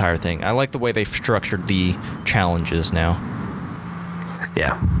do the entire thing. I like the way they've structured the challenges now.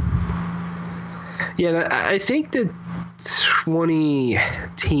 Yeah. Yeah, I think the 20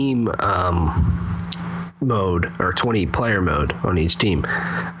 team mode or 20 player mode on each team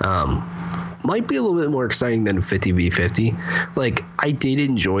might be a little bit more exciting than 50v50. Like, I did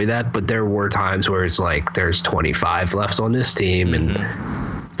enjoy that, but there were times where it's like there's 25 left on this team and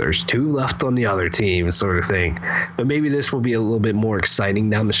there's 2 left on the other team, sort of thing. But maybe this will be a little bit more exciting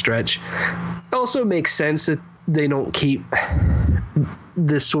down the stretch. It also makes sense that they don't keep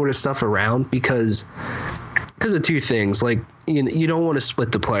this sort of stuff around because of 2 things. Like, you don't want to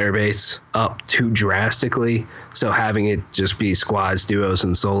split the player base up too drastically, so having it just be squads, duos,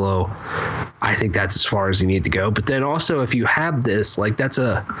 and solo, I think that's as far as you need to go. But then also, if you have this, like, that's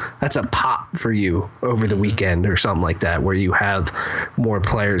a pop for you over the weekend or something like that, where you have more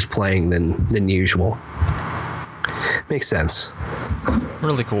players playing than usual. Makes sense.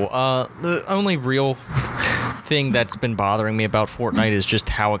 Really cool. The only real thing that's been bothering me about Fortnite is just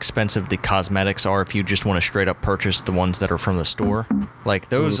how expensive the cosmetics are if you just want to straight up purchase the ones that are from the store. Like,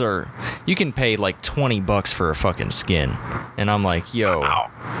 those are, you can pay like $20 for a fucking skin, and I'm like, yo,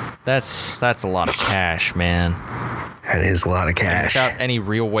 that's a lot of cash, man. That is a lot of cash. And without any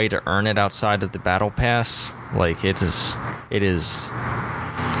real way to earn it outside of the battle pass, like, it is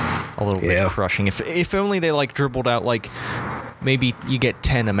a little bit crushing. If only they like dribbled out, like, maybe you get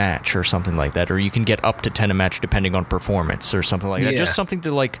 10 a match or something like that, or you can get up to 10 a match depending on performance or something like that. Just something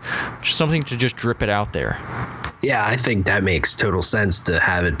to just drip it out there. Yeah, I think that makes total sense to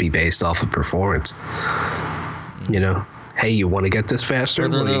have it be based off of performance. You know, hey, you want to get this faster? Or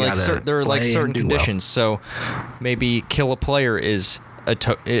there are like certain conditions. So maybe kill a player is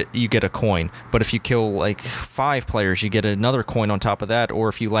you get a coin, but if you kill like 5 players, you get another coin on top of that, or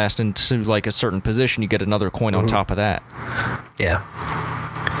if you last into like a certain position, you get another coin on top of that. Yeah,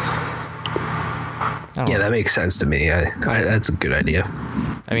 that makes sense to me. That's a good idea.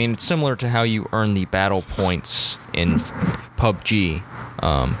 I mean, it's similar to how you earn the battle points in PUBG,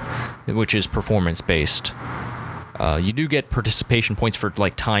 which is performance based. You do get participation points for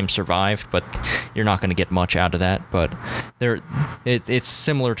like time survived, but you're not going to get much out of that. But it's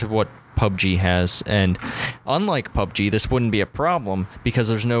similar to what PUBG has, and unlike PUBG, this wouldn't be a problem because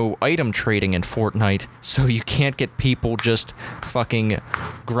there's no item trading in Fortnite, so you can't get people just fucking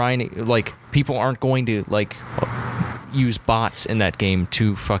grinding. Like, people aren't going to like use bots in that game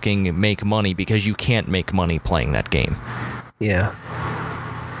to fucking make money because you can't make money playing that game. Yeah.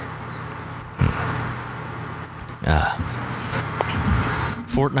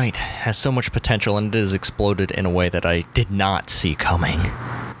 Fortnite has so much potential, and it has exploded in a way that I did not see coming.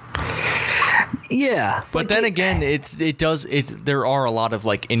 Yeah, but then again, there are a lot of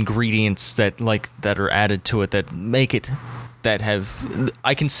like ingredients that are added to it that make it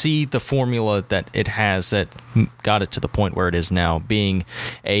I can see the formula that it has that got it to the point where it is now, being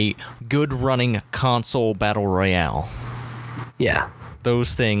a good running console battle royale. Yeah,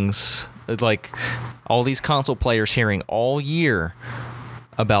 those things, like all these console players hearing all year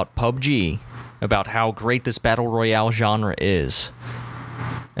about PUBG, about how great this battle royale genre is,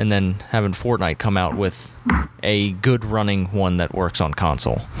 and then having Fortnite come out with a good running one that works on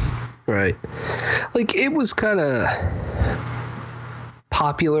console. Right. Like, it was kind of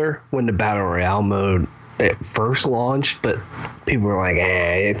popular when the Battle Royale mode first launched, but people were like,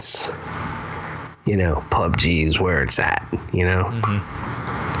 it's, PUBG's where it's at, Mm-hmm.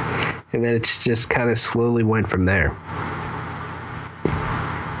 And then it's just kind of slowly went from there.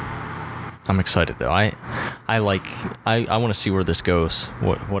 I'm excited though. I want to see where this goes.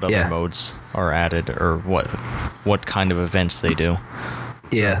 What other modes are added, or what kind of events they do.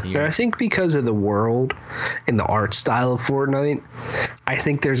 Yeah, but I think because of the world and the art style of Fortnite, I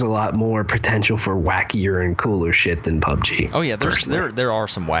think there's a lot more potential for wackier and cooler shit than PUBG. Oh yeah, there are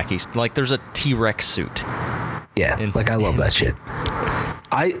some wackies. Like there's a T-Rex suit. Yeah, I love that shit.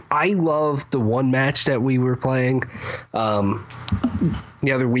 I love the one match that we were playing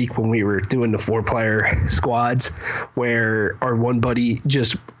the other week when we were doing the 4-player squads, where our one buddy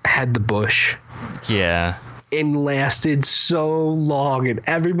just had the bush. Yeah. And lasted so long, and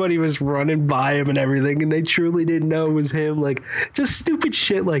everybody was running by him and everything, and they truly didn't know it was him. Like, just stupid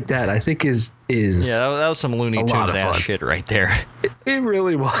shit like that, I think is yeah, that was some Looney Tunes ass shit right there. It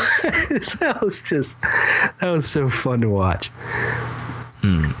really was. That was so fun to watch.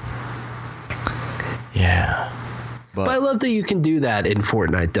 Yeah, but I love that you can do that in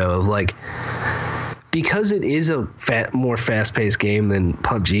Fortnite though. Like, because it is a more fast-paced game than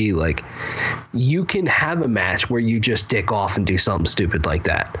PUBG, like, you can have a match where you just dick off and do something stupid like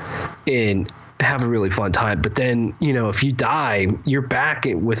that and have a really fun time. But then, if you die, you're back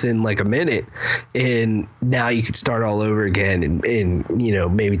within like a minute, and now you can start all over again and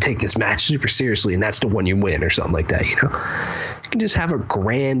maybe take this match super seriously, and that's the one you win or something like that. You can just have a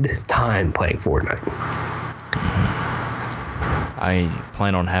grand time playing Fortnite. I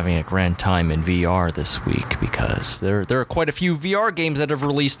plan on having a grand time in VR this week because there are quite a few VR games that have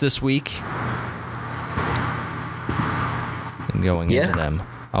released this week. And going into them.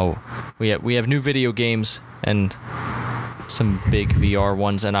 Oh, we have new video games and some big VR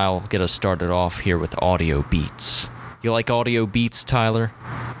ones, and I'll get us started off here with audio beats. You like audio beats, Tyler?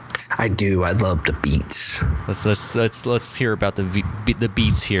 I do. I love the beats. Let's hear about the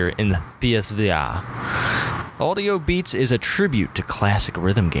beats here in the PSVR. Audio Beats is a tribute to classic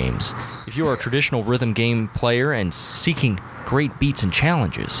rhythm games. If you are a traditional rhythm game player and seeking great beats and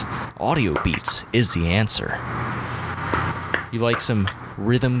challenges, Audio Beats is the answer. You like some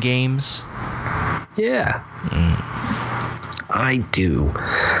rhythm games? Yeah. I do.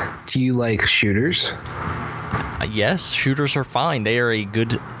 Do you like shooters? Yes, shooters are fine. They are a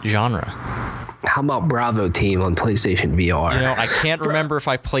good genre. How about Bravo Team on PlayStation VR? I can't remember if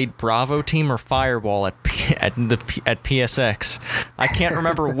I played Bravo Team or Firewall at PSX. I can't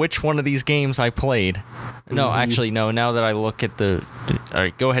remember which one of these games I played. No, actually, no. Now that I look at all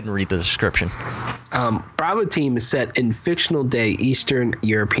right, go ahead and read the description. Bravo Team is set in fictional day Eastern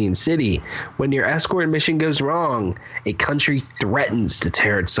European city. When your escort mission goes wrong, a country threatens to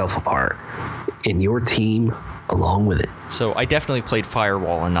tear itself apart, and your team along with it. So I definitely played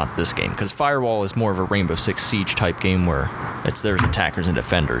Firewall and not this game, because Firewall is more of a Rainbow Six Siege type game where there's attackers and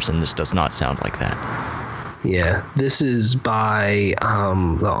defenders, and this does not sound like that. Yeah, this is by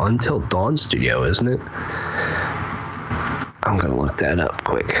the Until Dawn studio, isn't it? I'm going to look that up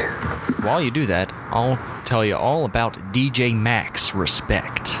quick. While you do that, I'll tell you all about DJ Max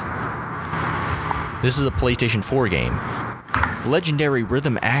Respect. This is a PlayStation 4 game. Legendary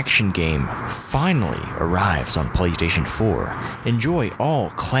rhythm action game finally arrives on PlayStation 4. Enjoy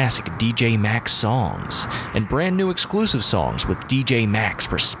all classic DJ Max songs and brand new exclusive songs with DJ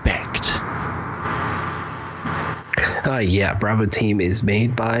Max Respect. Yeah, Bravo Team is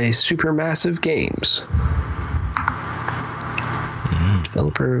made by Supermassive Games.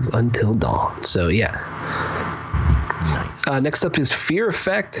 Developer of Until Dawn. So, yeah. Nice. Next up is Fear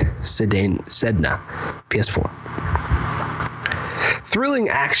Effect Sedna, PS4. Thrilling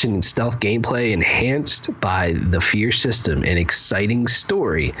action and stealth gameplay enhanced by the Fear system and exciting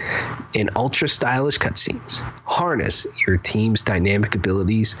story and ultra-stylish cutscenes. Harness your team's dynamic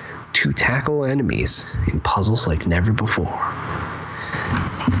abilities to tackle enemies in puzzles like never before.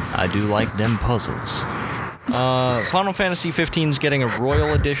 I do like them puzzles. Final Fantasy 15 is getting a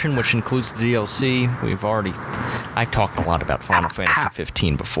Royal Edition, which includes the DLC. I've talked a lot about Final Fantasy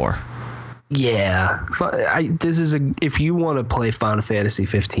 15 before. Yeah, if you want to play Final Fantasy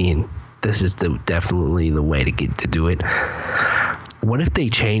 15, this is definitely the way to do it. What if they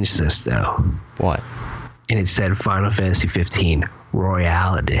changed this though? What? And it said Final Fantasy 15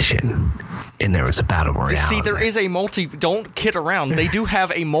 Royale Edition, and there was a battle royale. See, there is a don't kid around. They do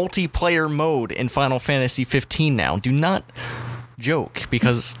have a multiplayer mode in Final Fantasy 15 now. Do not joke,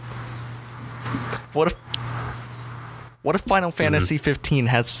 because what What if Final Fantasy 15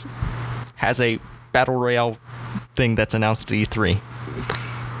 has a battle royale thing that's announced at E3?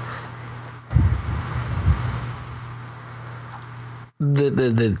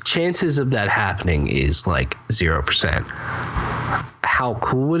 The chances of that happening is like 0%. How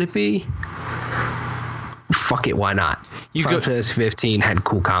cool would it be? Fuck it, why not? Final Fantasy 15 had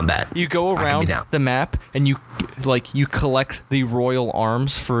cool combat. You go around the map and you collect the royal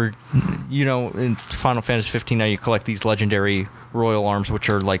arms for, in Final Fantasy 15 now you collect these legendary royal arms, which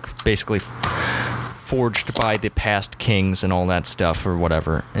are like basically forged by the past kings and all that stuff or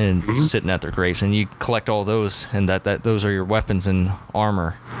whatever, and sitting at their graves, and you collect all those, and that those are your weapons and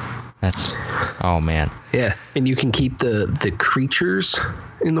armor. That's, oh man. Yeah, and you can keep the creatures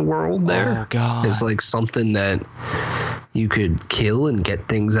in the world there. Oh god. It's like something that you could kill and get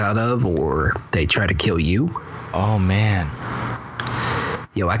things out of, or they try to kill you. Oh man.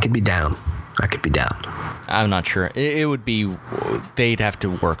 Yo, I could be down. I'm not sure. It would be, they'd have to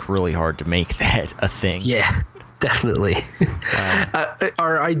work really hard to make that a thing. Yeah, definitely.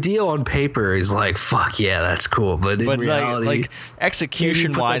 Our ideal on paper is like, fuck yeah, that's cool. But in reality, like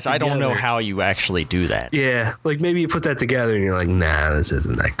execution-wise, I don't know how you actually do that. Yeah, like maybe you put that together and you're like, nah, this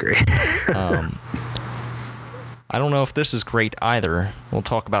isn't that great. I don't know if this is great either. We'll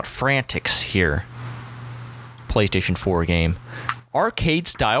talk about Frantics here. PlayStation 4 game.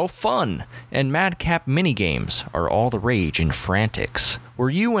 Arcade-style fun and madcap minigames are all the rage in Frantics, where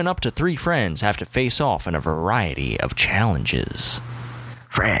you and up to 3 friends have to face off in a variety of challenges.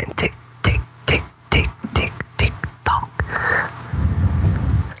 Frantic, tick, tick, tick, tick, tick, tock.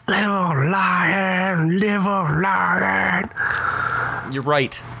 Live a lion, live a lion. You're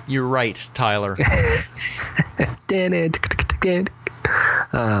right, Tyler.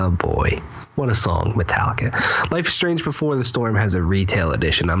 Oh boy. What a song, Metallica. Life is Strange Before the Storm has a retail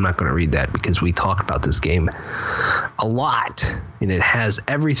edition. I'm not going to read that because we talk about this game a lot, and it has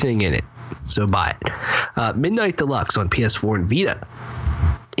everything in it. So buy it. Midnight Deluxe on PS4 and Vita.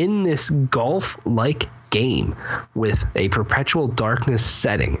 In this golf-like game with a perpetual darkness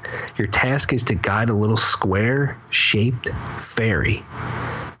setting, your task is to guide a little square-shaped fairy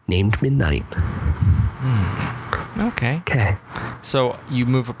named Midnight. Okay. So you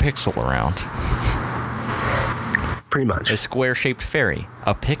move a pixel around. Pretty much. A square-shaped fairy.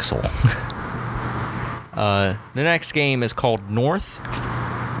 A pixel. The next game is called North.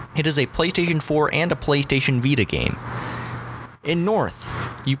 It is a PlayStation 4 and a PlayStation Vita game. In North,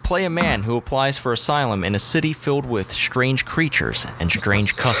 you play a man who applies for asylum in a city filled with strange creatures and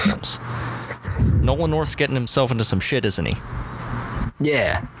strange customs. Nolan North's getting himself into some shit, isn't he?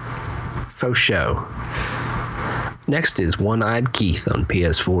 Yeah. Faux show. Next is One-Eyed Keith on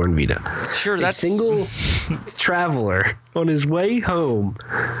PS4 and Vita. Sure, that's... A single traveler on his way home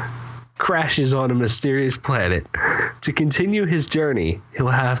crashes on a mysterious planet. To continue his journey, he'll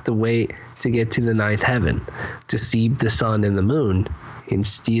have to wait to get to the ninth heaven, to see the sun and the moon, and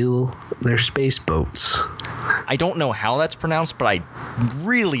steal their space boats. I don't know how that's pronounced, but I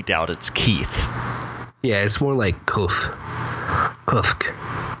really doubt it's Keith. Yeah, it's more like Kuf. Kufk.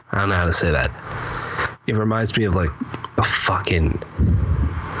 I don't know how to say that. It reminds me of like a fucking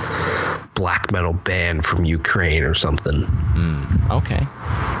black metal band from Ukraine or something. Okay.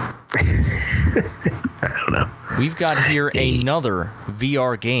 I don't know. We've got here another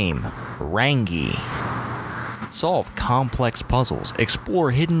VR game, Rangi. Solve complex puzzles,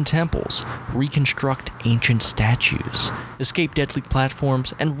 explore hidden temples, reconstruct ancient statues, escape deadly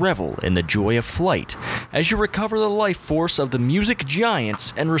platforms, and revel in the joy of flight as you recover the life force of the music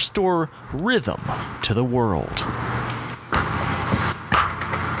giants and restore rhythm to the world.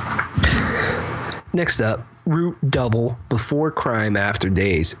 Next up, Root Double Before Crime After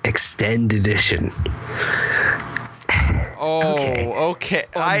Days Extend Edition. Okay.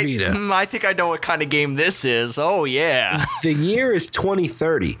 I think I know what kind of game this is. Oh, yeah. The year is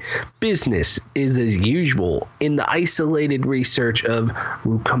 2030. Business is as usual in the isolated research of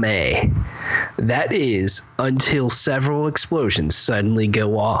Rukame. That is, until several explosions suddenly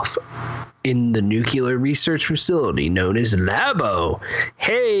go off in the nuclear research facility known as Labo.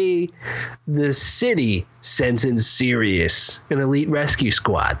 Hey, the city sends in Sirius, an elite rescue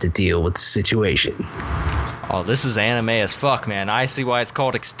squad, to deal with the situation. Oh, this is anime as fuck, man. I see why it's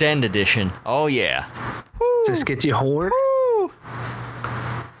called Extend Edition. Oh, yeah. Woo. Does this get you horny? Woo.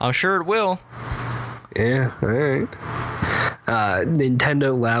 I'm sure it will. Yeah, all right.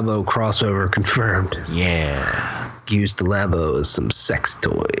 Nintendo Labo crossover confirmed. Yeah. Use the Labo as some sex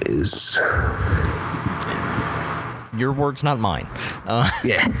toys. Your words, not mine.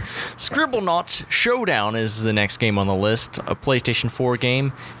 Yeah. Scribblenauts Showdown is the next game on the list, a PlayStation 4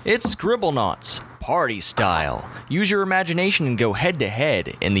 game. It's Scribblenauts, party style. Use your imagination and go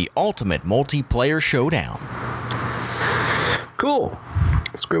head-to-head in the ultimate multiplayer showdown. Cool.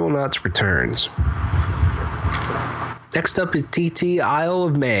 Scribblenauts returns. Next up is TT Isle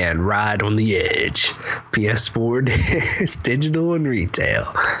of Man, Ride on the Edge. PS4, digital and retail.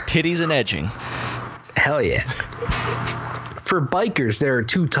 Titties and edging. Hell yeah. For bikers, there are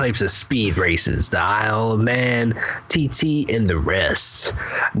two types of speed races, the Isle of Man, TT, and the rest.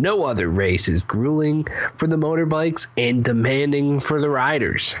 No other race is grueling for the motorbikes and demanding for the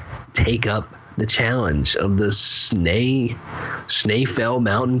riders. Take up the challenge of the Snaefell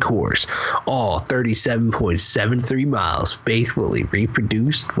Mountain Course, all 37.73 miles faithfully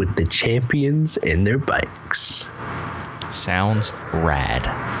reproduced with the champions and their bikes. Sounds rad.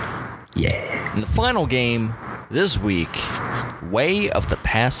 Yeah. And the final game this week, Way of the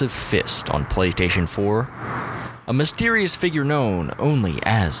Passive Fist on PlayStation 4. A mysterious figure known only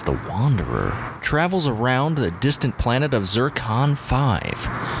as the Wanderer travels around the distant planet of Zircon 5,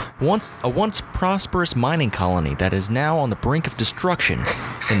 a once prosperous mining colony that is now on the brink of destruction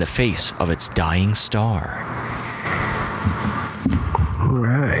in the face of its dying star. All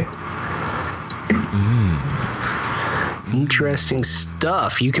right. Interesting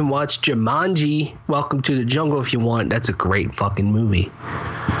stuff. You can watch Jumanji, Welcome to the Jungle if you want. That's a great fucking movie. You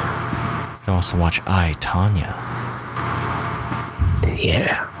can also watch I, Tonya.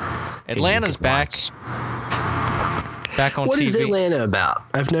 Yeah. Atlanta's back. Back on TV. What is Atlanta about?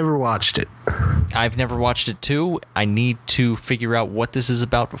 I've never watched it. I've never watched it too. I need to figure out what this is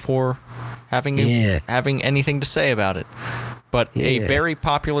about before having anything to say about it. But a very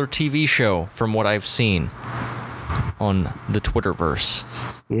popular TV show from what I've seen on the Twitterverse.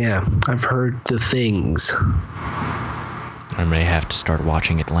 Yeah, I've heard the things. I may have to start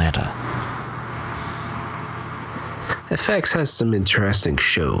watching Atlanta. FX has some interesting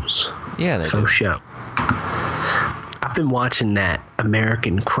shows. Yeah, they do. Faux show. I've been watching that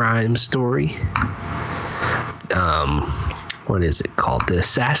American Crime Story. What is it called? The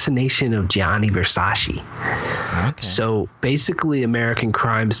Assassination of Gianni Versace. Okay. So basically, American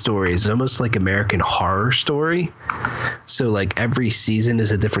Crime Story is almost like American Horror Story. So like every season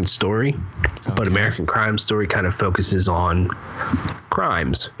is a different story, but American Crime Story kind of focuses on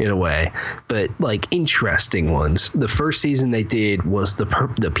crimes in a way, but like interesting ones. The first season they did was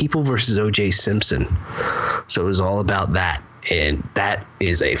the People versus O.J. Simpson. So it was all about that. And that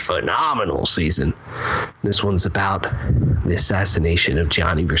is a phenomenal season. This one's about the assassination of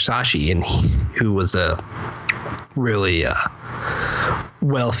Gianni Versace, and who was a really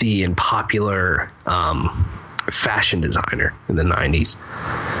wealthy and popular fashion designer in the 90s.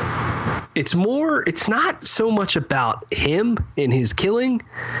 It's not so much about him and his killing,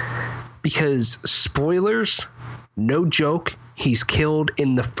 because spoilers, no joke, he's killed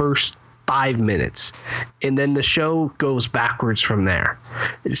in the first 5 minutes, and then the show goes backwards from there.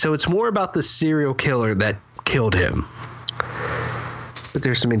 So it's more about the serial killer that killed him. But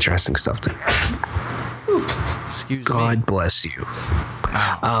there's some interesting stuff there. Excuse me. God bless you.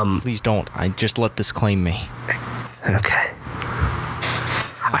 Please don't. I just let this claim me. Okay.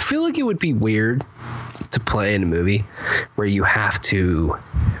 I feel like it would be weird to play in a movie where you have to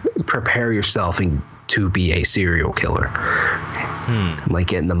prepare yourself to be a serial killer. Like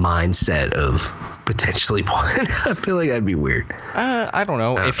get in the mindset of potentially one. I feel like that'd be weird. I don't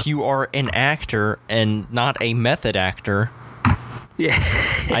know. If you are an actor and not a method actor, yeah,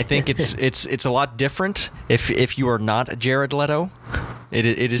 I think it's a lot different. If you are not Jared Leto, it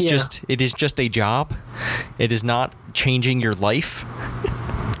is just a job. It is not changing your life.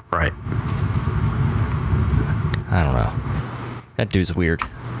 Right. I don't know. That dude's weird.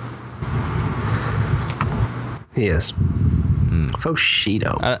 He is.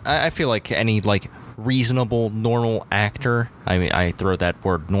 Foshito. I feel like any reasonable, normal actor. I mean, I throw that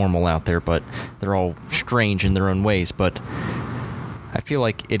word normal out there, but they're all strange in their own ways. But I feel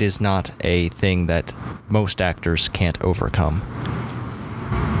like it is not a thing that most actors can't overcome.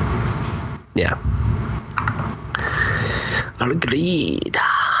 Yeah. Agreed.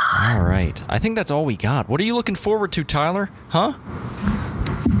 All right. I think that's all we got. What are you looking forward to, Tyler? Huh?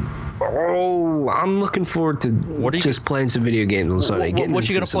 Oh, I'm looking forward to just playing some video games on Sunday. What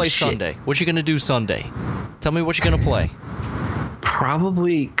you going to play Sunday? What you going to do Sunday? Tell me what you're going to play.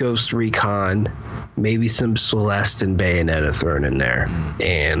 Probably Ghost Recon, maybe some Celeste and Bayonetta thrown in there,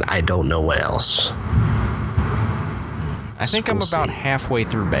 and I don't know what else. I think I'm about halfway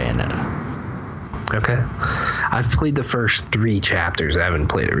through Bayonetta. Okay. I've played the first 3 chapters. I haven't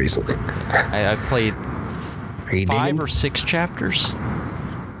played it recently. I've played 5 or 6 chapters.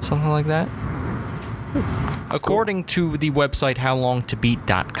 Something like that. According to the website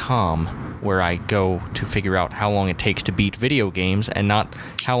howlongtobeat.com, where I go to figure out how long it takes to beat video games and not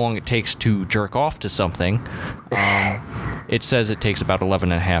how long it takes to jerk off to something, it says it takes about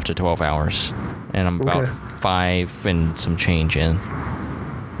 11 and a half to 12 hours. And I'm about 5 and some change in.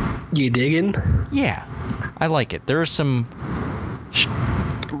 You digging? Yeah, I like it. There are some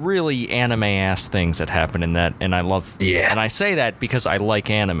really anime-ass things that happen in that, and I love... Yeah. And I say that because I like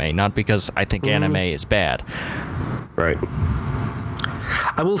anime, not because I think anime is bad. Right.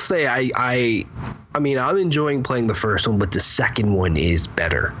 I will say I mean, I'm enjoying playing the first one, but the second one is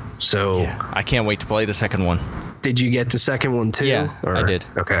better. So... Yeah, I can't wait to play the second one. Did you get the second one too? Yeah, I did.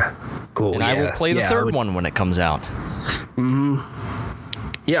 Okay, cool. And I will play the third one when it comes out.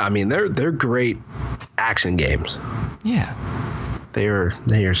 Yeah, I mean they're great action games. Yeah, they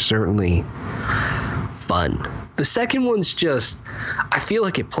are certainly fun. The second one's just, I feel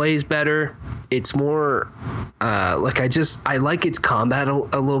like it plays better. It's more like I like its combat a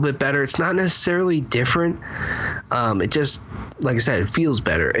little bit better. It's not necessarily different. It just, like I said, it feels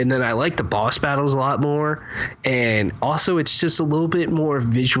better. And then I like the boss battles a lot more. And also it's just a little bit more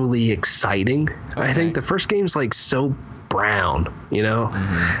visually exciting. Okay. I think the first game's like so brown, you know,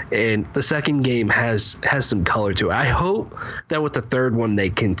 and the second game has some color to it. I hope that with the third one they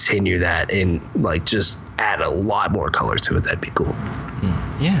continue that and like just add a lot more color to it. That'd be cool.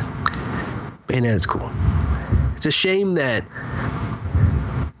 Yeah. And that's cool. It's a shame that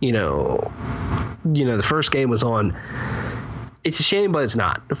you know the first game was on. It's a shame, but it's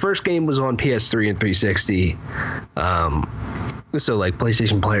not. The first game was on PS3 and 360. So like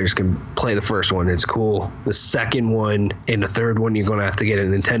PlayStation players can play the first one. It's cool. The second one and the third one, you're going to have to get a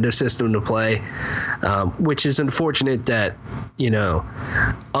Nintendo system to play, which is unfortunate that,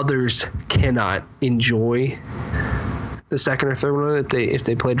 others cannot enjoy the second or third one if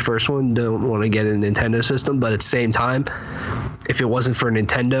they played the first one, don't want to get a Nintendo system. But at the same time, if it wasn't for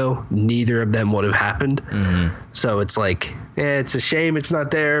Nintendo, neither of them would have happened. So it's like, it's a shame it's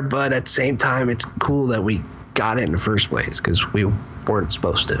not there, but at the same time, it's cool that we got it in the first place because we weren't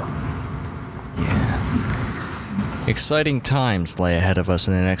supposed to. Yeah. Exciting times lay ahead of us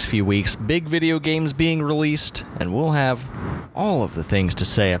in the next few weeks. Big video games being released, and we'll have all of the things to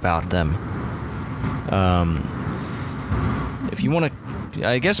say about them. If you want to,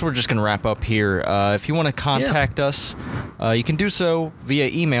 I guess we're just going to wrap up here. If you want to contact us, you can do so via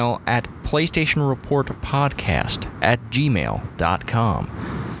email at PlayStationReportPodcast@gmail.com.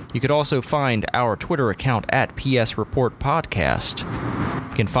 You could also find our Twitter account at PS Report Podcast.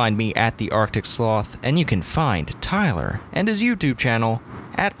 You can find me at The Arctic Sloth, and you can find Tyler and his YouTube channel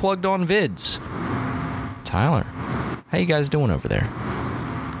at Plugged On Vids. Tyler, how you guys doing over there?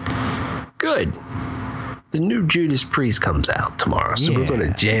 Good. The new Judas Priest comes out tomorrow, so we're going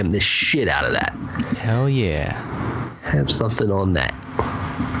to jam the shit out of that. Hell yeah. Have something on that.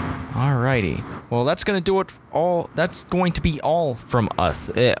 Alrighty. Well, that's going to do it all. That's going to be all from us.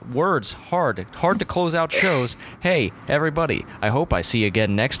 Words, hard to close out shows. Hey, everybody, I hope I see you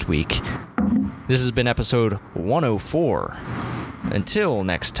again next week. This has been episode 104. Until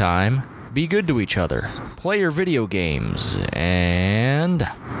next time, be good to each other, play your video games, and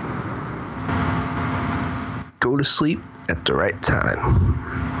go to sleep at the right time.